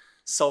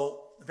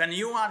 So when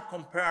you are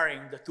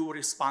comparing the two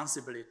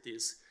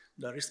responsibilities,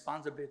 the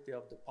responsibility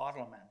of the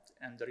parliament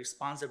and the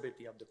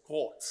responsibility of the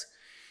courts,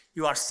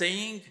 you are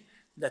saying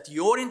that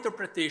your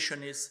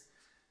interpretation is,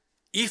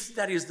 if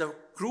there is the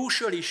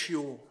crucial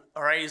issue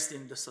raised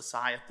in the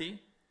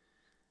society,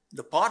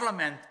 the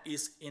parliament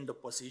is in the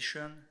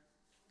position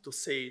to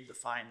say the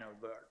final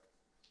word.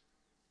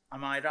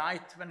 Am I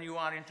right when you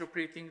are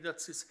interpreting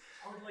that?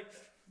 I would like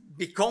that.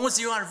 Because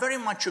you are very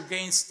much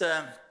against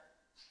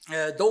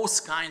those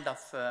kind of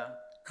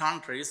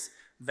countries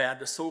where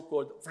the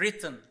so-called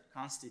written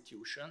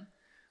constitution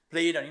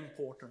played an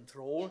important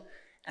role,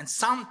 and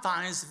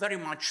sometimes very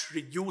much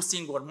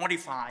reducing or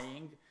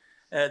modifying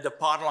the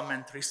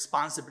parliament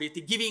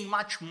responsibility, giving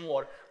much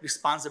more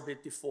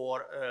responsibility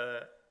for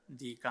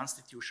the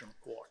Constitutional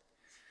Court.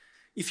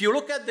 If you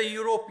look at the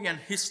European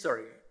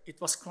history, it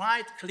was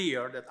quite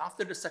clear that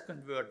after the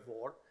Second World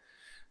War,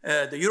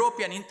 the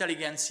European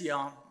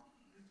intelligentsia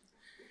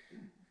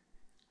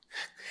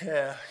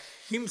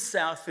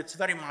himself, it's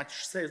very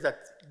much says that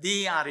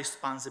they are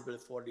responsible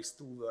for this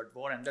two world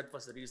war, and that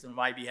was the reason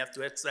why we have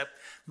to accept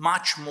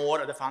much more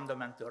of the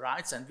fundamental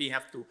rights, and we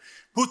have to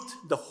put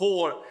the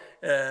whole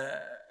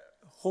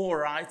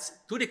rights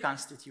to the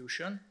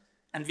Constitution,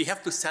 and we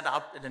have to set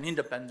up an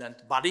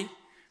independent body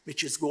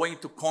which is going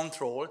to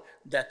control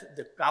that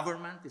the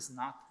government is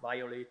not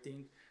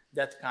violating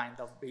that kind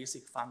of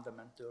basic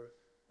fundamental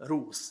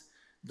rules.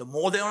 The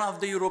model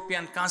of the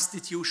European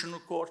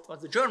Constitutional Court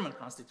was the German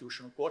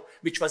Constitutional Court,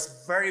 which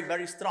was very,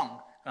 very strong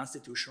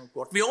Constitutional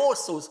Court. We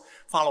also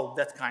followed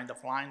that kind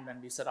of line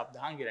when we set up the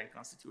Hungarian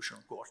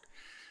Constitutional Court.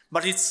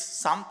 But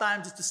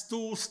sometimes it is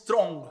too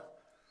strong.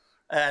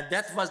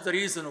 That was the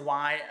reason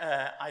why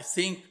I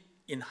think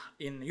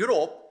in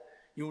Europe,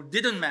 you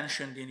didn't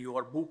mention in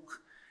your book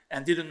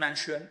and didn't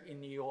mention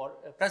in your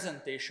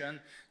presentation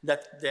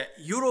that the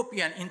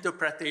European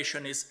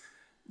interpretation is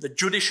the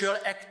judicial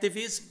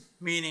activism,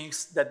 meaning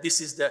that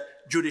this is the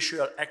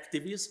judicial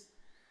activism,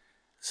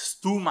 it's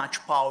too much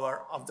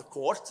power of the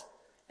court.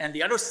 And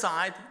the other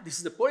side, this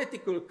is the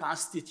political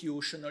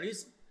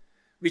constitutionalism,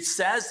 which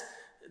says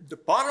the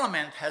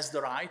parliament has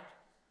the right,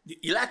 the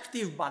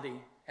elective body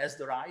has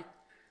the right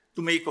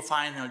to make a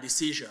final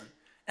decision.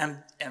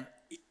 And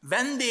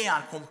when they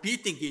are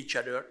competing each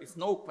other, it's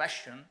no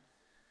question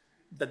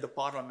that the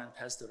parliament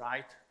has the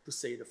right to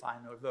say the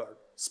final word,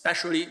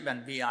 especially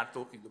when we are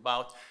talking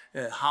about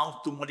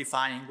how to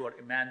modifying or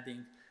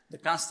amending the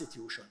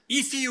constitution.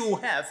 If you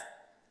have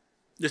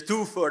the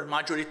 2/3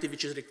 majority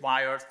which is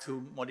required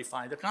to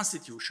modify the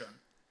constitution.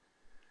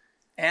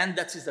 And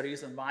that is the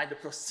reason why the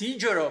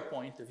procedural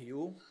point of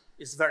view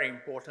is very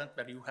important,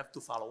 where you have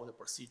to follow the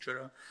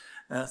procedural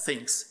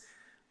things.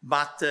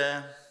 But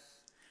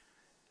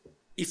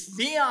if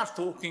we are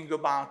talking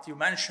about, you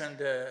mentioned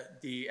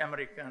the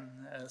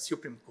American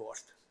Supreme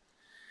Court.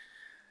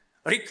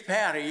 Rick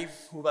Perry,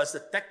 who was the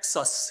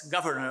Texas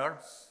governor,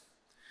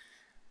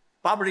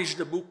 published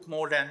a book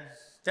more than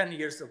 10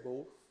 years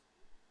ago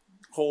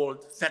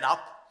called Fed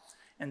Up.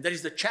 And there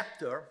is a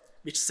chapter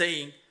which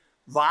saying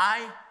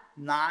why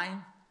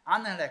 9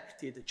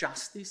 unelected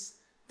justices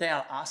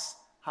tell us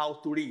how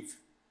to live.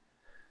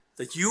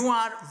 That you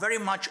are very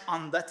much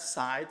on that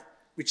side,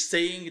 which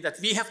saying that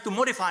we have to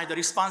modify the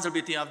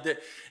responsibility of the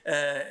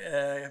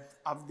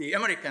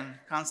American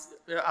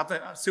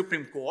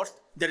Supreme Court.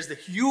 There is a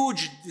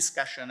huge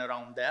discussion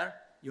around there,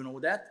 you know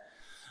that,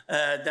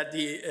 that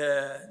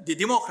the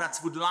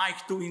Democrats would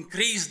like to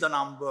increase the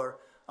number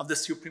of the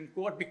Supreme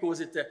Court because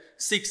it's a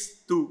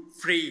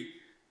 6-3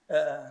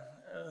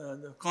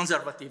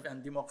 conservative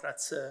and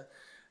Democrats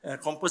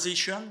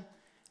composition.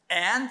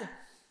 And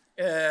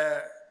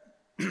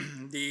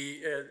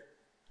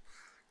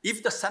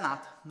if the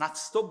Senate not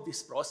stopped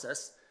this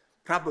process,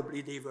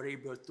 probably they were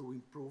able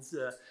to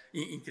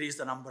increase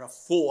the number of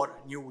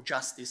 4 new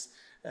justices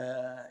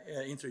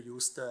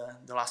introduced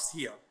the last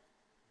year.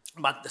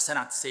 But the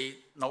Senate said,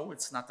 no,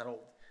 it's not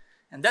allowed.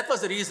 And that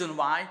was the reason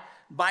why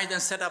Biden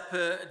set up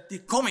the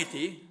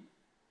committee,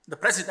 the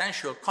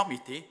presidential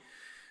committee,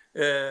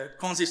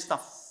 consists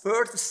of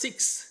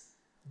 36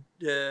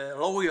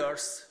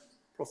 lawyers,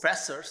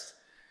 professors,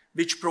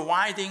 which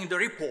providing the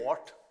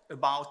report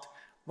about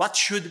what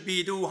should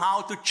be do,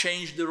 how to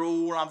change the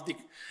rule of the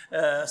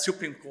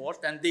Supreme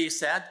Court. And they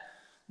said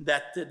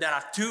that there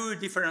are 2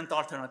 different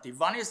alternatives.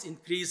 One is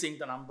increasing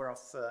the number of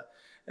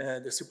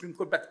the Supreme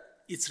Court, but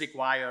it's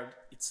required,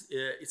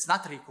 it's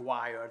not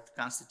required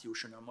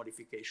constitutional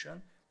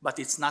modification, but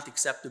it's not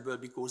acceptable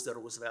because the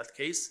Roosevelt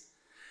case.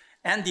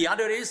 And the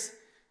other is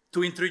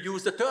to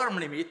introduce the term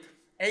limit,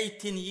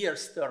 18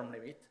 years term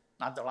limit,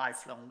 not the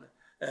lifelong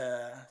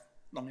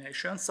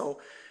nomination.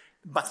 So,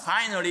 but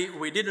finally,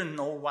 we didn't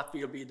know what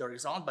will be the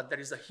result, but there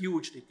is a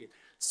huge debate.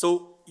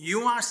 So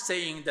you are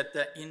saying that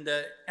in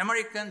the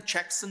American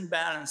checks and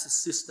balances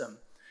system,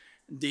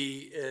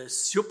 the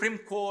Supreme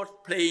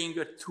Court playing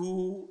a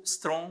too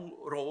strong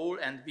role,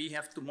 and we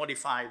have to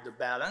modify the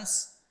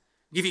balance,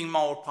 giving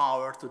more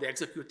power to the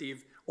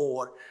executive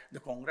or the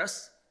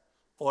Congress,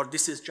 or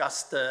this is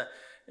just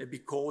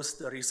because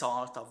the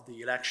result of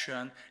the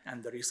election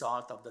and the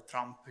result of the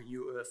Trump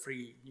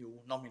free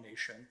new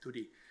nomination to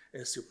the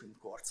Supreme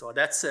Court. So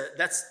that's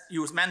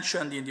you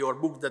mentioned in your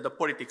book that the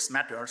politics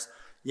matters.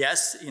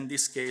 Yes, in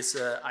this case,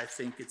 I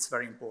think it's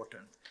very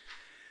important.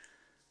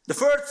 The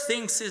third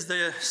thing is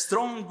the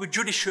strong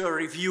judicial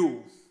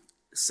review,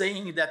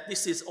 saying that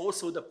this is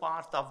also the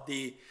part of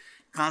the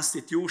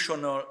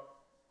constitutional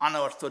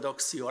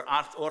unorthodoxy or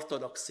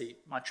orthodoxy,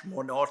 much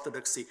more than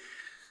orthodoxy.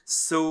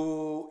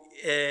 So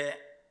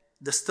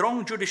the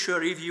strong judicial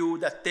review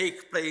that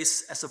takes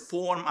place as a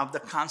form of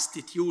the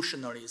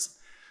constitutionalism.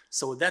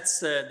 So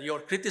that's your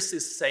criticism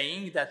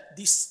saying that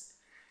this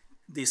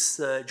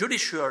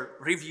judicial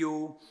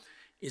review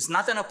is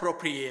not an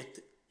appropriate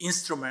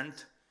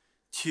instrument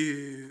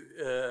to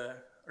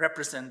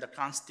represent the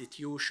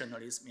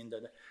constitutionalism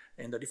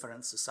in the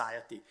different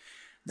society.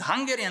 The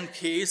Hungarian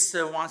case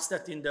was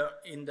that in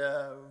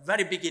the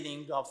very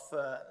beginning of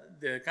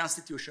the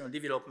constitutional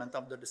development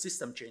of the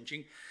system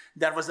changing,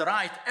 there was a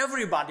right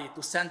everybody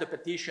to send a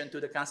petition to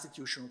the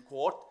Constitutional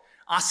Court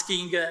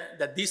asking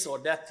that this or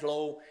that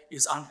law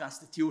is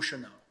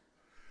unconstitutional.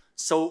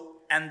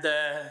 So, and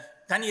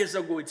 10 years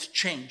ago it's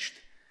changed.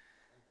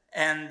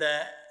 And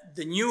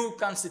the new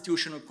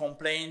constitutional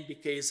complaint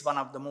became one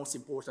of the most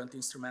important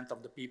instruments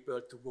of the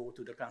people to go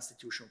to the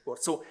Constitutional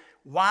Court. So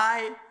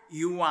why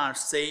you are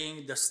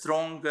saying the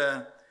strong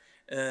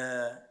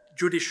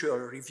judicial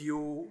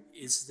review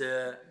is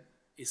the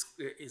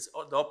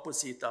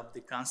opposite of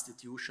the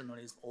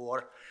constitutionalism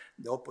or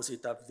the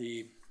opposite of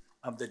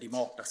the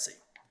democracy?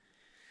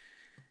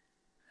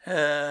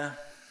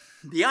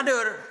 The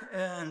other,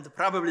 and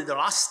probably the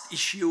last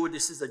issue,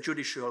 this is the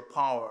judicial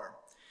power.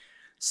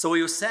 So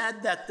you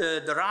said that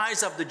the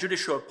rise of the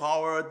judicial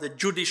power, the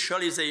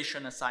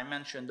judicialization, as I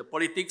mentioned, the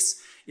politics,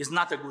 is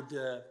not a good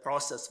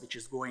process which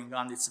is going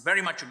on. It's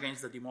very much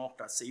against the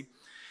democracy.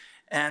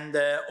 And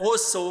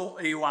also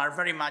you are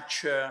very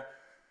much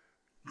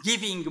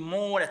giving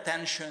more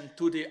attention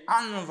to the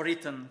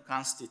unwritten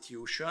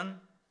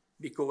constitution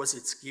because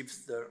it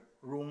gives the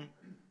room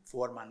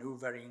for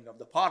maneuvering of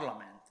the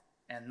parliament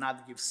and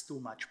not gives too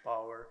much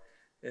power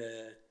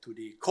to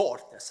the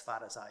court, as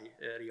far as I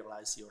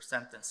realize your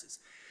sentences.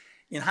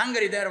 In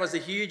Hungary, there was a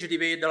huge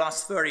debate the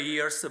last 30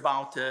 years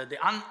about the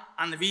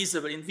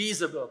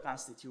invisible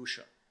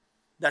constitution,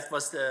 That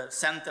was the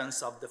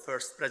sentence of the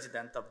first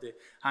president of the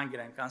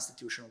Hungarian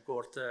Constitutional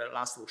Court,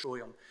 László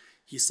Sólyom.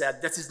 He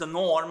said, this is the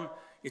norm,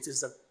 it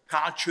is the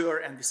culture,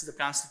 and this is the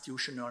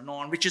constitutional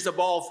norm, which is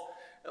above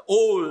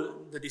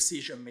all the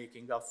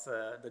decision-making of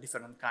the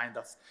different kind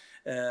of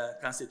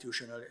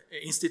constitutional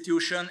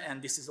institution,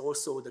 and this is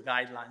also the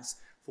guidelines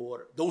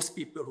for those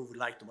people who would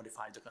like to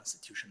modify the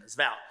constitution as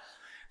well.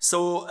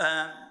 So,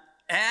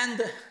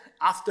 and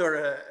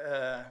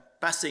after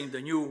passing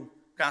the new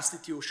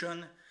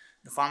constitution,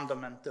 the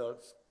fundamental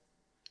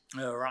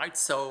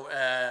rights, so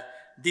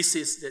this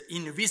is the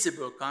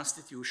invisible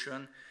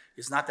constitution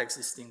is not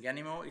existing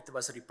anymore. It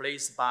was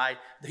replaced by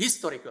the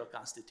historical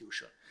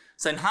constitution.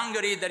 So in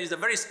Hungary, there is a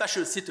very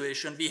special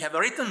situation. We have a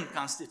written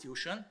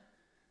constitution,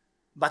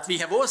 but we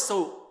have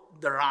also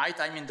the right,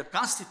 I mean, the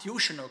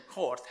Constitutional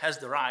Court has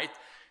the right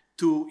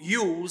to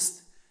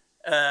use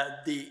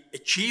the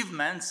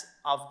achievements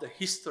of the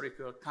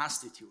historical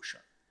constitution.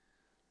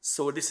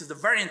 So this is a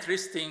very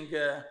interesting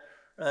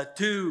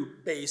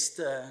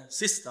two-based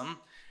system,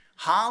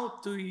 how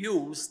to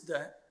use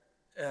the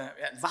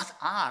what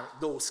are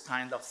those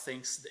kind of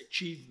things, the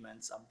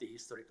achievements of the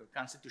historical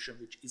constitution,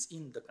 which is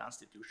in the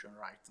constitution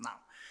right now.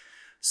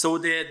 So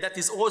that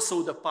is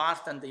also the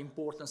part and the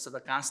importance of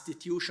the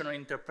constitutional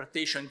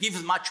interpretation,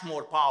 gives much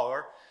more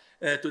power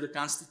to the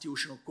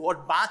Constitutional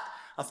Court, but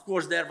of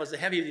course there was a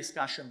heavy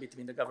discussion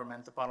between the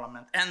government, the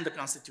parliament, and the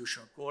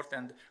Constitutional Court,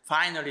 and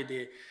finally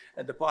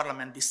the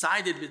parliament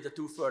decided with the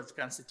two-thirds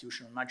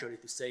constitutional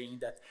majority saying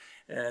that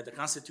the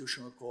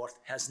Constitutional Court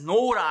has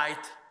no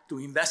right to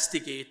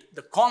investigate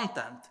the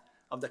content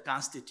of the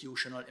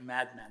constitutional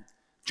amendment,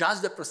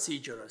 just the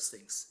procedural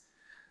things.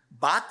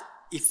 But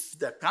if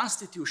the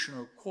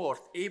Constitutional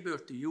Court able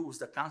to use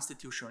the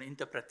constitutional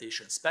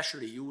interpretation,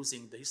 especially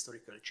using the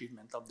historical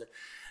achievement of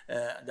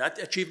that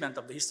achievement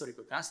of the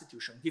historical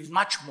constitution, gives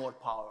much more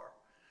power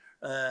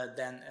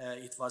than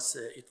it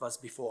was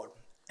before.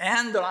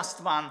 And the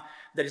last one,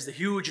 there is a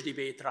huge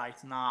debate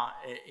right now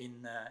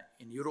in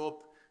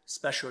Europe,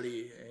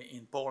 especially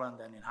in Poland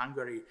and in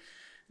Hungary,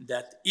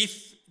 that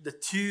if the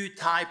two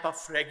type of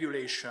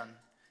regulation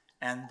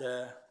and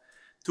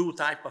two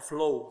type of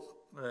law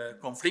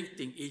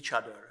conflicting each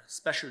other,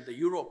 especially the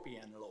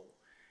European law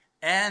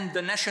and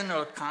the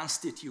national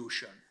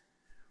constitution,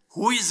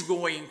 who is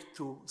going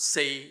to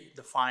say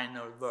the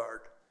final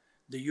word?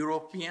 The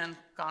European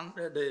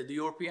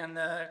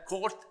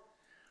court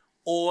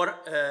or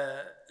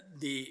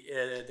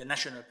the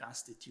national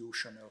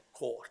constitutional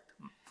court?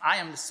 I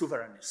am the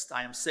sovereignist.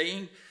 I am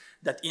saying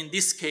that in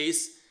this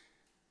case,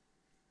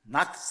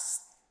 not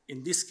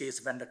in this case,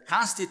 when the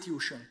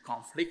constitution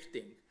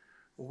conflicting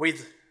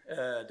with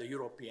the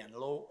European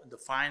law, the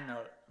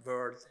final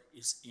word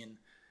is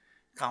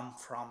come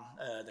from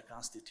the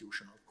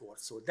Constitutional Court.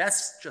 So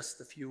that's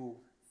just a few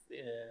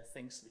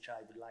things which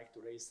I would like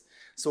to raise.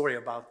 Sorry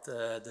about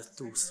the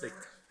too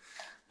strict.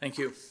 Thank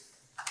you.